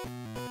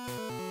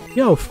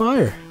 Yo,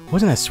 fire!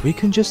 Wasn't that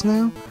Suicune just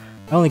now?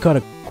 I only caught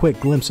a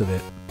quick glimpse of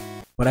it,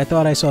 but I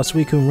thought I saw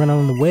Suicune run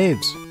on the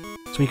waves.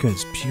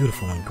 Suicune's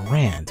beautiful and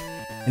grand,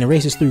 and it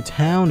races through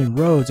town and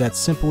roads at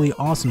simply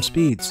awesome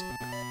speeds.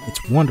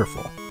 It's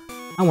wonderful.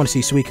 I want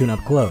to see Suicune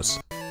up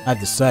close. I've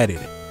decided.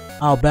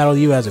 I'll battle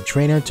you as a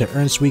trainer to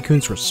earn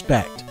Suicune's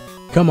respect.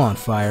 Come on,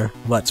 Fire,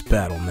 let's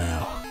battle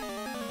now.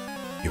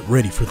 Get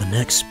ready for the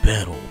next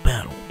battle.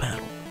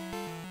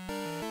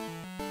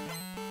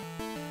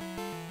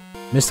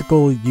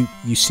 Mystical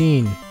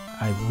Eugene,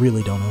 I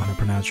really don't know how to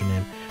pronounce your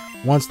name,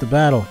 wants to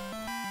battle.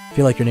 I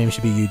feel like your name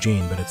should be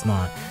Eugene, but it's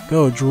not.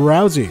 Go,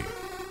 Drowsy!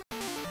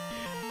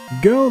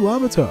 Go,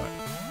 Larvitar!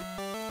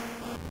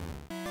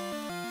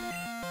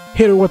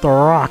 Hit her with a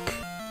rock!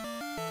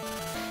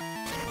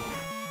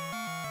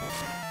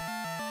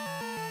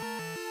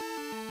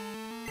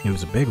 It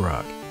was a big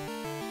rock.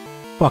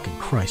 Fucking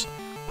Christ.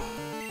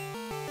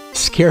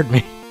 Scared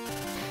me.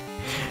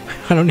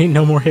 I don't need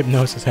no more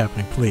hypnosis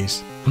happening,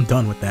 please. I'm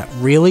done with that.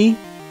 Really?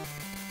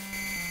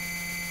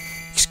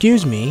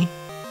 Excuse me?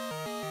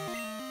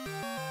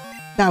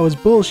 That was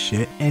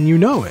bullshit, and you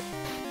know it.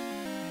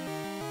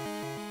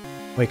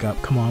 Wake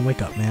up. Come on,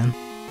 wake up, man.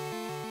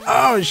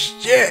 Oh,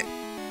 shit!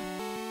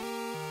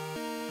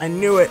 I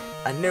knew it,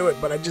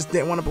 but I just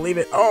didn't want to believe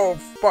it. Oh,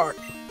 fuck.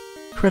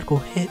 Critical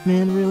hit,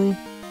 man, really?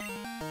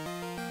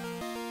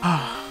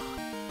 Ah,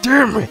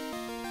 damn it!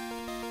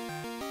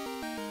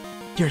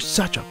 You're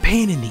such a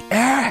pain in the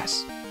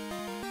ass!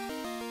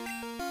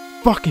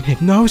 Fucking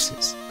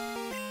hypnosis!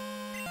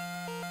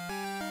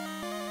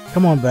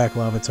 Come on back,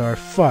 Larvitar.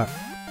 Fuck.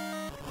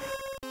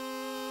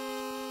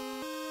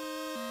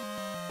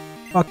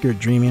 Fuck your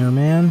Dream Eater,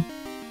 man.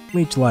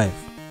 Leech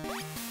life.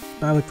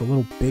 Die like the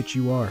little bitch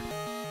you are.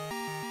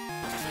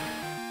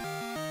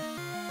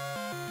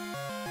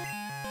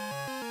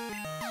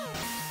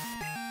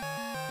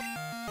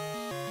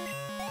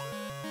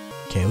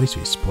 Okay, at least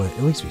we split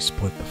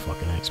the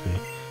fucking XP.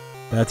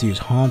 About to use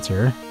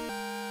Haunter.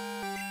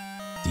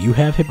 Do you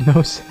have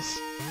hypnosis?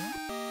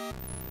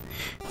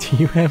 Do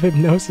you have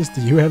hypnosis?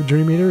 Do you have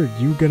Dream Eater? Are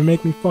you gonna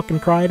make me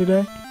fucking cry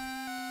today?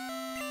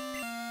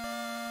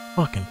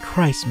 Fucking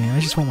Christ, man.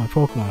 I just want my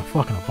Pokemon to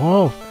fucking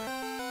evolve.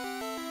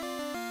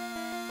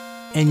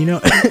 And you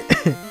know,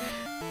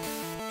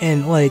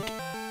 and like,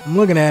 I'm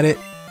looking at it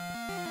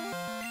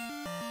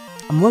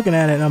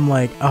and I'm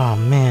like, oh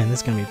man, this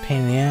is gonna be a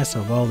pain in the ass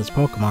of all this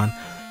Pokemon.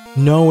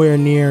 Nowhere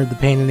near the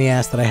pain in the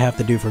ass that I have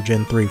to do for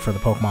Gen 3 for the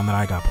Pokemon that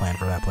I got planned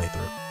for that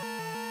playthrough.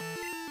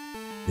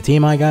 The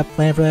team I got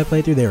planned for that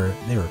playthrough, there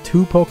are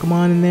 2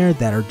 Pokemon in there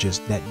that are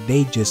just, that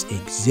they just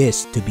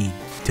exist to be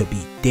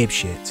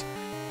dipshits.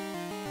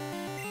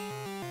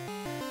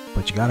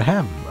 But you gotta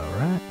have them though,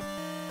 right?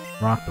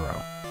 Rock throw.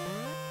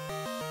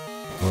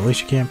 Well, at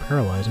least you can't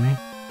paralyze me.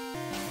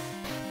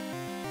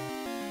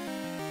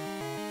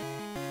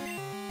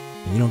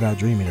 And you don't got a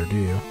Dream Eater, do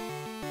you?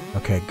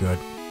 Okay, good.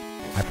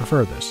 I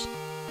prefer this.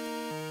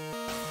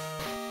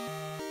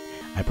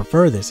 I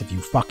prefer this if you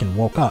fucking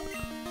woke up.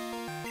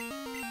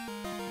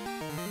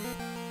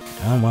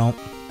 Oh, well,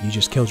 you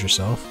just killed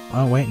yourself.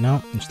 Oh, wait,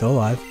 no, I'm still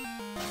alive.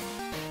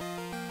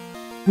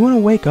 You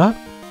wanna wake up?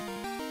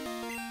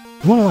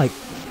 You wanna, like,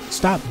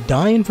 stop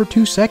dying for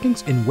 2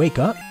 seconds and wake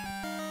up?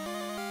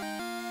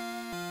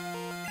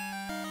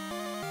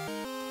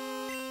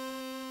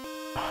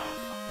 Oh,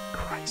 fucking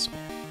Christ,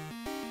 man.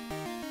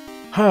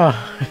 Huh.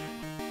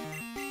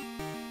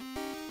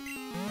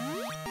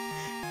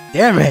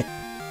 Damn it!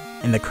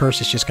 And the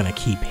curse is just gonna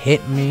keep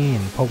hitting me,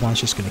 and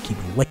Pokemon's just gonna keep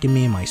licking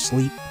me in my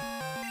sleep.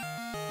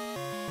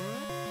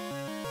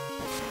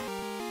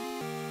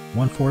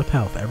 1/4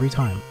 health every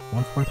time.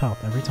 1/4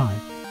 health every time.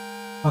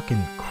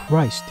 Fucking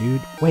Christ, dude.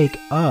 Wake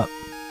up.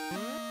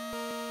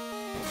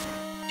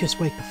 Just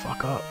wake the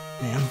fuck up,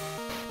 man.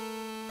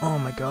 Oh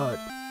my god.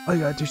 All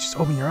you gotta do is just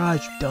open your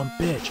eyes, you dumb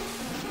bitch.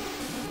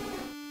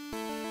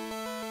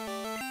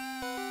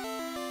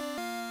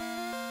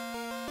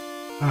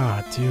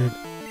 Ah, dude.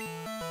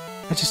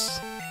 I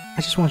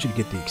just want you to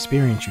get the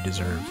experience you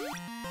deserve.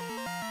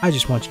 I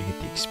just want you to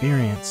get the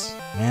experience,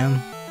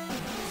 man.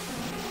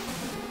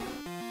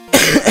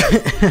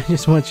 I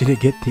just want you to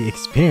get the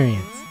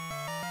experience.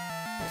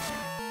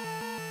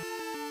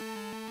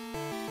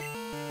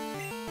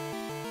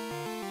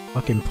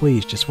 Fucking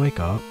please, just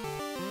wake up.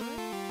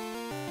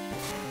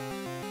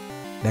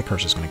 That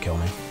curse is gonna kill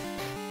me.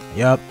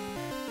 Yup.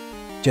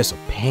 Just a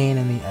pain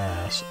in the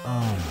ass.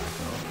 Oh my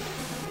god.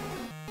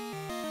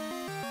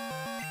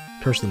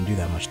 Curse didn't do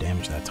that much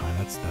damage that time.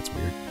 That's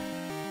weird.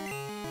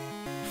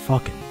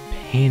 Fucking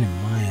pain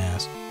in my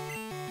ass.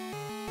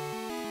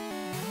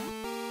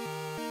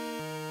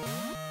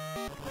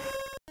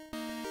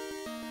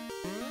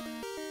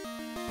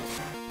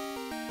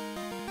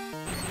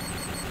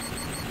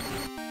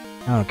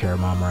 I don't care if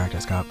Mom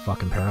Maractus got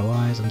fucking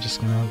paralyzed. I'm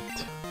just gonna...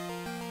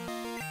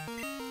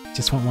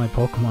 just want my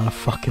Pokemon to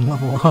fucking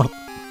level up.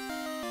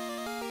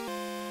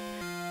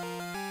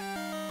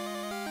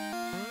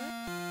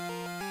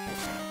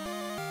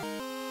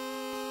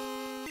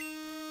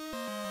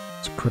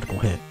 It's a critical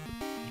hit.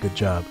 Good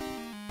job.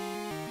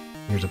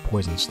 Here's a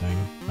poison sting.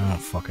 I don't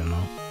fucking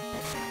know.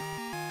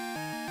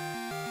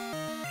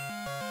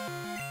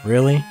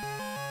 Really?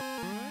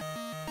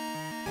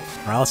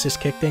 Paralysis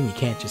kicked in? You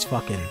can't just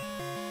fucking...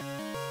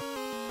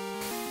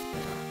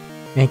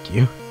 Thank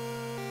you.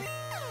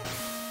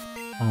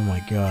 Oh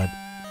my god.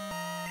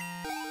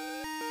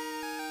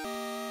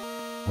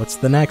 What's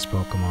the next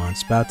Pokemon?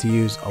 It's about to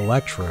use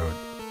Electrode.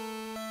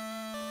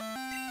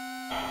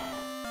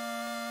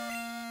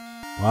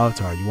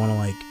 Wildtar, you wanna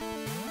like...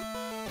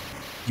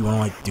 You wanna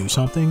like do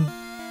something?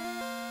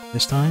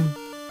 This time?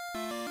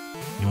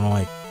 You wanna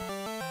like...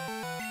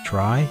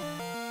 Try?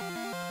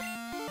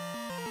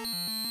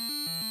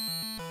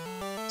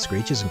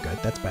 Screech isn't good,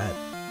 that's bad.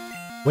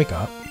 Wake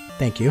up.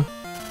 Thank you.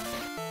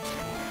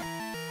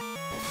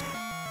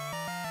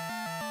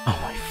 Oh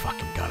my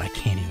fucking god, I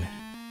can't even...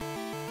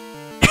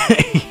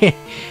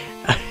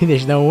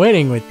 There's no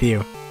winning with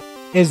you.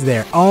 Is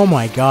there? Oh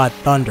my god,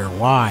 Thunder,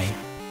 why?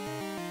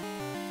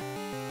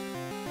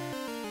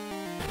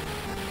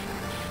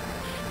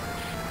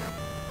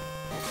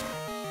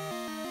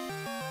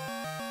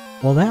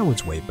 Well, that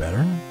was way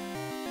better.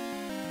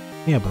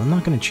 Yeah, but I'm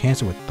not gonna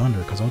chance it with Thunder,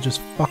 because I'll just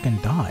fucking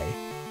die.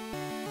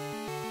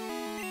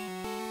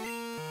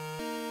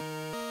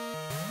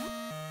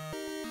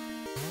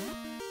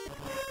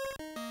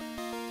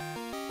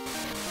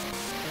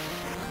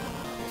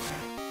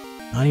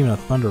 Not even a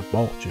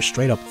Thunderbolt, just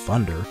straight up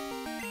Thunder.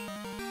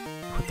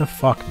 What the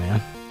fuck, man?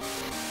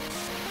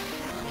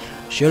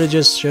 Should've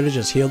just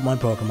healed my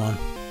Pokemon.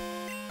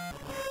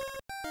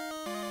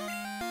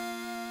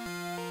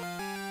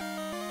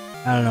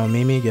 I don't know,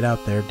 Mimi, get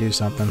out there, do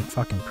something.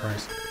 Fucking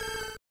Christ.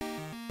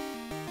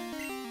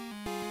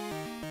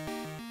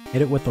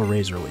 Hit it with a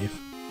Razor Leaf.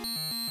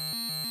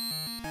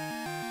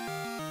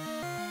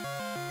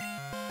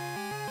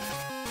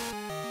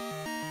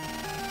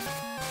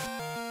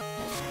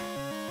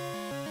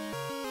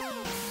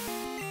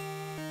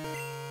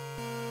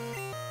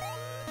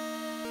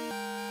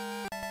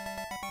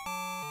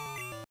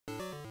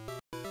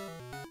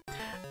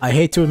 I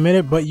hate to admit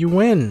it, but you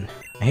win!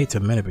 I hate to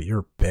admit it, but you're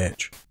a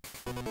bitch.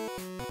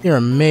 You're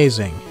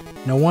amazing.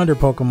 No wonder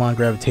Pokemon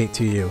gravitate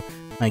to you.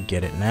 I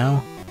get it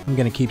now. I'm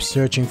gonna keep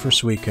searching for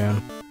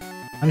Suicune.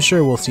 I'm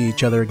sure we'll see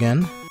each other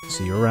again.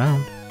 See you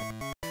around.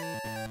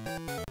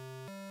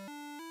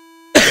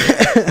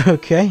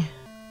 Okay.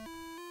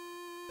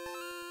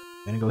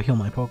 Gonna go heal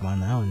my Pokemon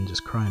now and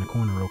just cry in a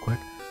corner real quick.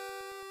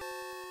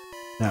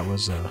 That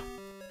was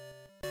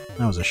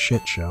a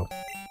shit show.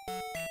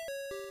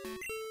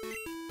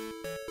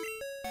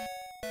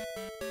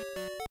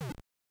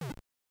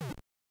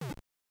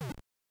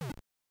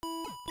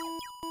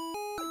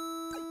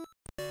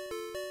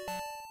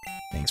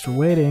 Thanks for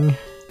waiting.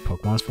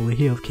 Pokemon's fully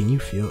healed. Can you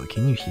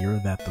hear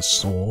that the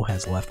soul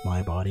has left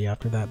my body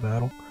after that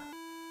battle?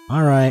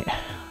 Alright,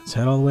 let's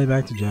head all the way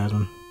back to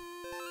Jasmine.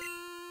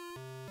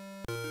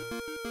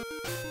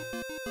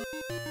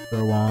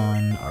 Throw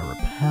on a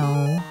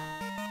Repel.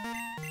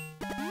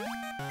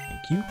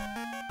 Thank you.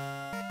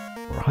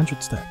 For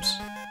 100 steps.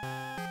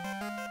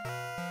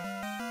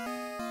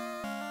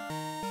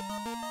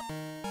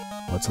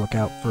 Let's look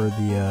out for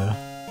the,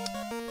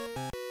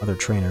 other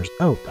trainers.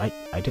 Oh, I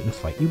didn't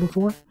fight you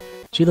before?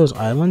 See those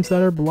islands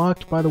that are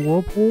blocked by the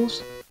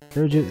whirlpools?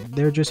 There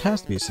just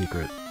has to be a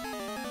secret.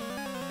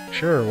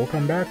 Sure, we'll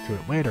come back to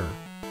it later.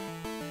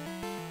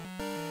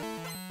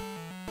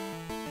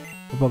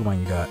 What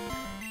Pokemon you got?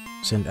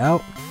 Send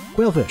out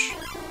Quailfish.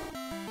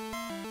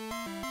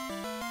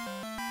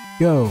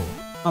 Go,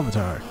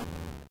 Avatar.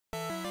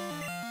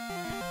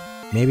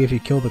 Maybe if you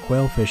kill the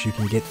Quailfish, you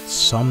can get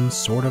some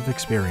sort of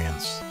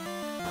experience.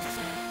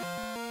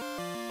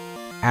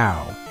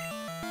 Ow.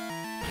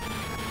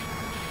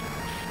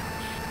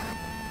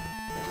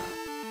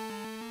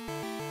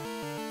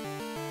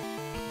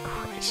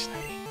 Christ,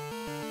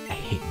 I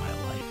hate my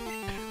life.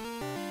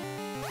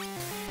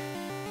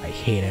 I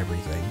hate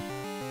everything.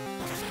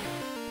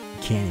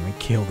 You can't even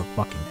kill the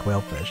fucking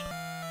Quailfish.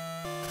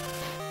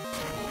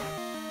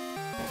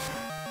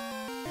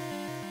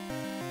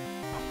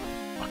 Oh,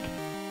 fucking...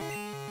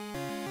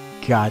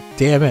 God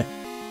damn it.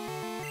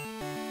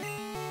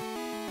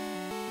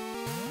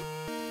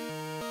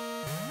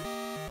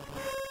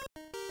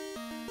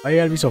 Why you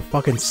gotta be so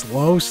fucking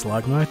slow,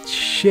 Slugma?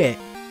 Shit.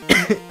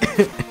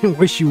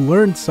 Wish you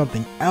learned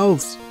something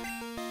else.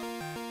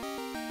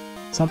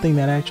 Something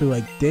that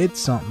actually, like, did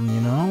something, you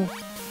know?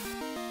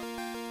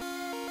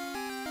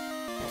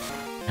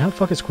 How the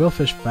fuck is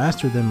Quailfish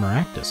faster than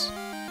Maractus?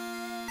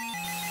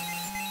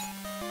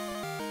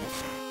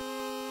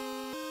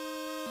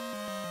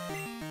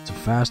 It's a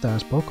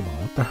fast-ass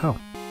Pokemon. What the hell?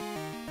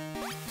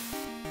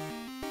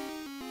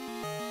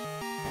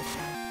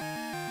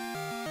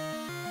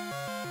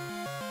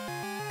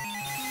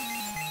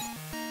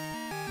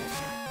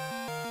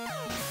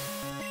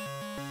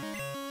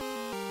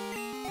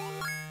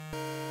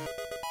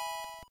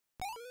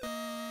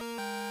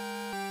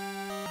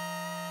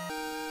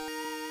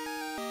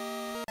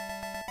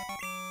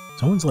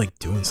 Someone's like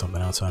doing something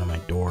outside of my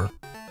door.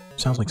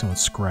 Sounds like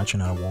someone's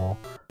scratching at a wall.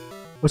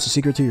 What's the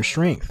secret to your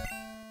strength?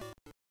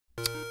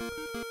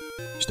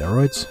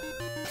 Steroids?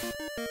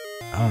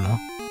 I don't know.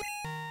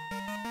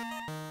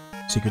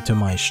 Secret to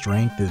my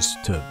strength is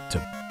to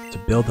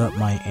build up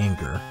my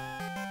anger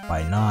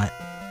by not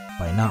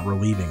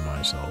relieving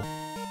myself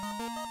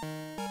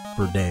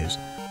for days.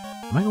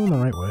 Am I going the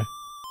right way?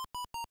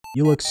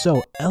 You look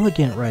so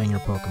elegant riding your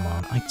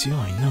Pokemon. I do,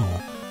 I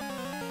know.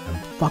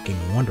 I'm fucking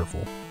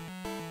wonderful.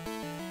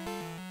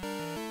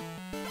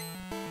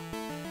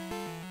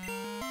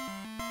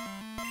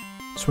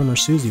 Swimmer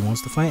Susie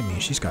wants to fight me.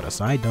 She's got a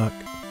Psyduck.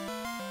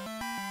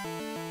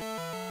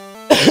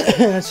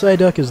 That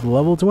Psyduck is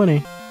level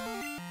 20.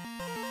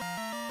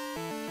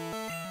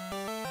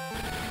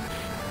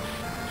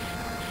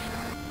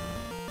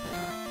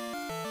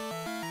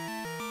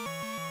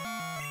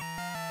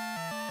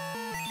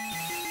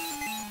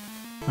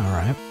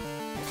 Alright.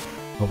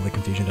 Hopefully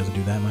Confusion doesn't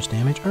do that much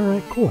damage.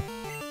 Alright, cool.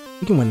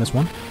 You can win this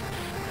one.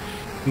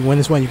 You can win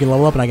this one, you can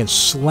level up and I can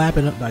slap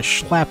it up. I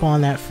slap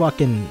on that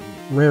fucking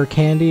rare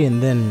candy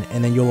and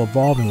then you'll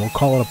evolve and we'll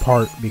call it a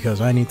part because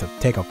I need to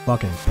take a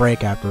fucking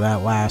break after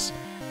that last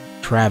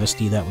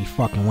travesty that we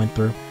fucking went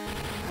through.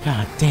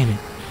 God damn it.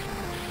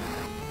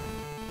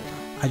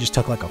 I just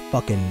took like a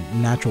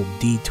fucking natural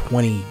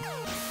D20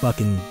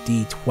 fucking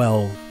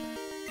D12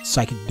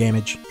 psychic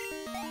damage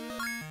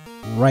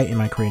right in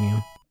my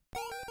cranium.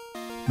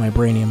 My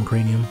brainium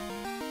cranium.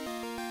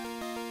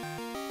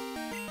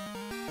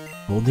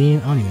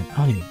 Goldeen? I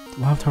don't even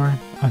Lautar?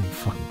 I don't even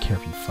fucking care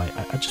if you fight.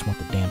 I just want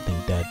the damn thing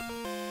dead.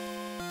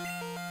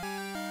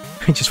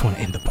 I just want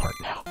to end the part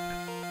now.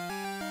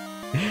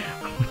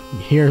 You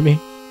hear me?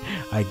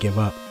 I give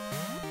up.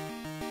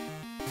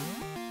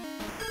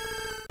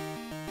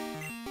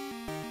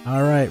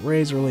 Alright,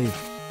 Razor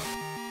Leaf.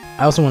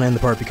 I also want to end the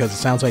part because it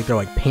sounds like they're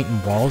like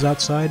painting walls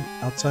outside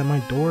my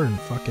door and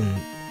fucking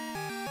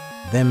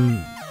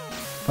them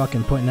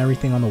fucking putting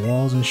everything on the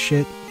walls and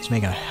shit. It's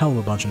making a hell of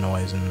a bunch of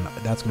noise and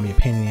that's gonna be a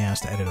pain in the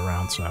ass to edit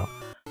around, so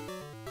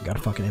gotta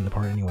fucking end the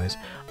part anyways.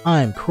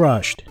 I'm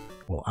crushed.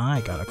 Well,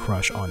 I got a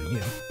crush on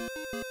you.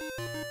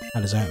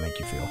 How does that make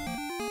you feel?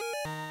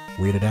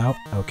 Weirded out?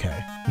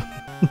 Okay.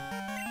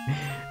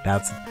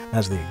 That's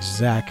the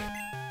exact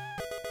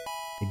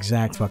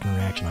fucking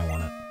reaction I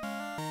wanted.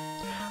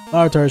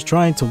 Larvitar is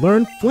trying to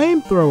learn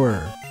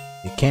Flamethrower!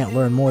 You can't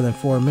learn more than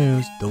 4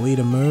 moves. Delete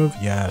a move?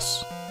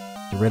 Yes.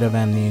 Get rid of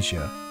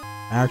Amnesia.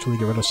 Actually,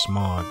 get rid of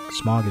Smog.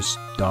 Smog is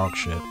dog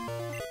shit.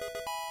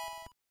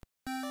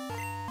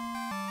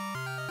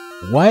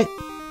 What?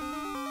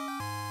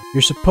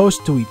 You're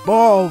supposed to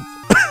evolve!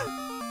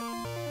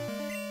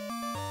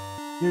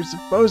 You're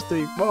supposed to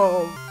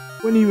evolve!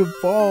 When you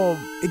evolve?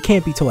 It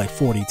can't be till like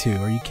 42,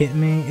 are you kidding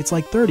me? It's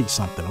like 30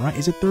 something, right?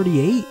 Is it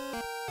 38?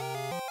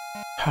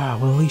 Ah,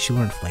 well, at least you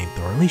learned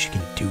Flamethrower. At least you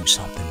can do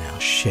something now.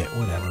 Shit,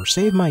 whatever.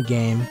 Save my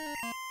game.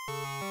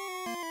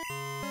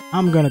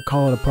 I'm gonna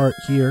call it a part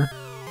here,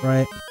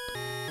 right?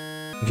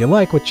 If you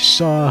like what you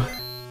saw,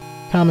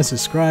 comment,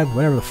 subscribe,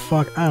 whatever the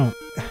fuck.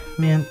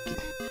 Man,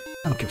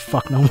 I don't give a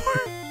fuck no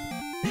more.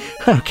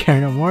 I don't care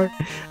no more.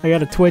 I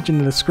got a Twitch in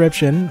the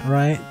description,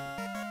 right?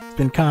 It's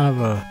been kind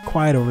of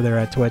quiet over there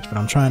at Twitch, but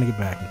I'm trying to get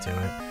back into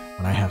it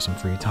when I have some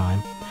free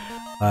time.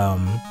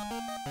 And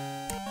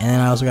then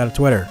I also got a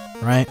Twitter,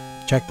 right?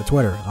 Check the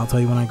Twitter. I'll tell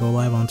you when I go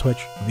live on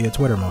Twitch via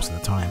Twitter most of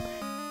the time.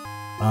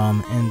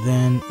 And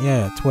then,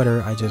 yeah,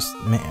 Twitter, I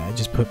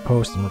just put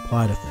post and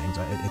reply to things.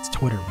 It's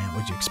Twitter, man.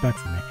 What'd you expect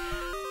from me?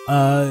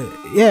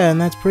 Yeah, and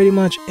that's pretty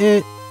much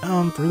it.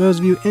 For those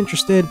of you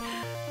interested,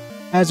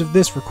 as of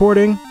this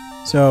recording,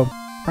 so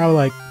probably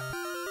like,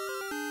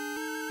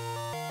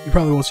 you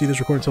probably won't see this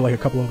recording until like a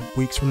couple of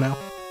weeks from now,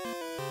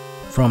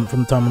 from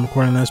the time I'm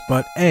recording this.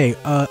 But hey,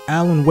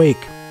 Alan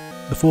Wake,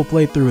 the full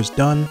playthrough is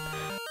done.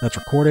 That's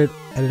recorded,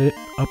 edited,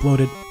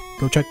 uploaded.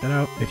 Go check that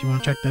out if you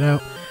want to check that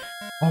out.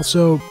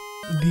 Also,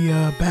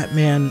 the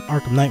Batman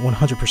Arkham Knight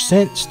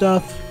 100%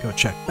 stuff. Go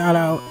check that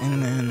out.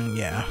 And then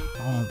yeah,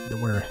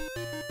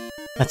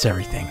 that's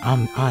everything.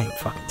 I'm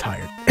fucking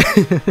tired.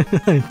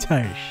 I'm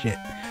tired as shit.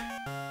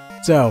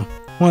 So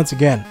once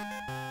again,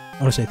 I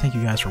want to say thank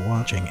you guys for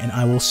watching, and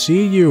I will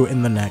see you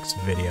in the next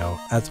video.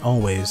 As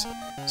always,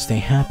 stay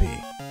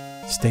happy,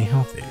 stay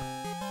healthy,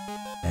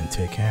 and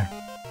take care.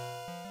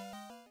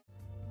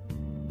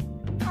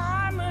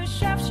 I'm a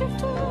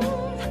sharpshooter.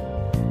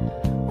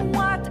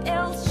 What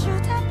else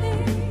should I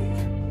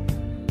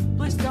be?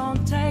 Please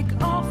don't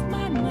take all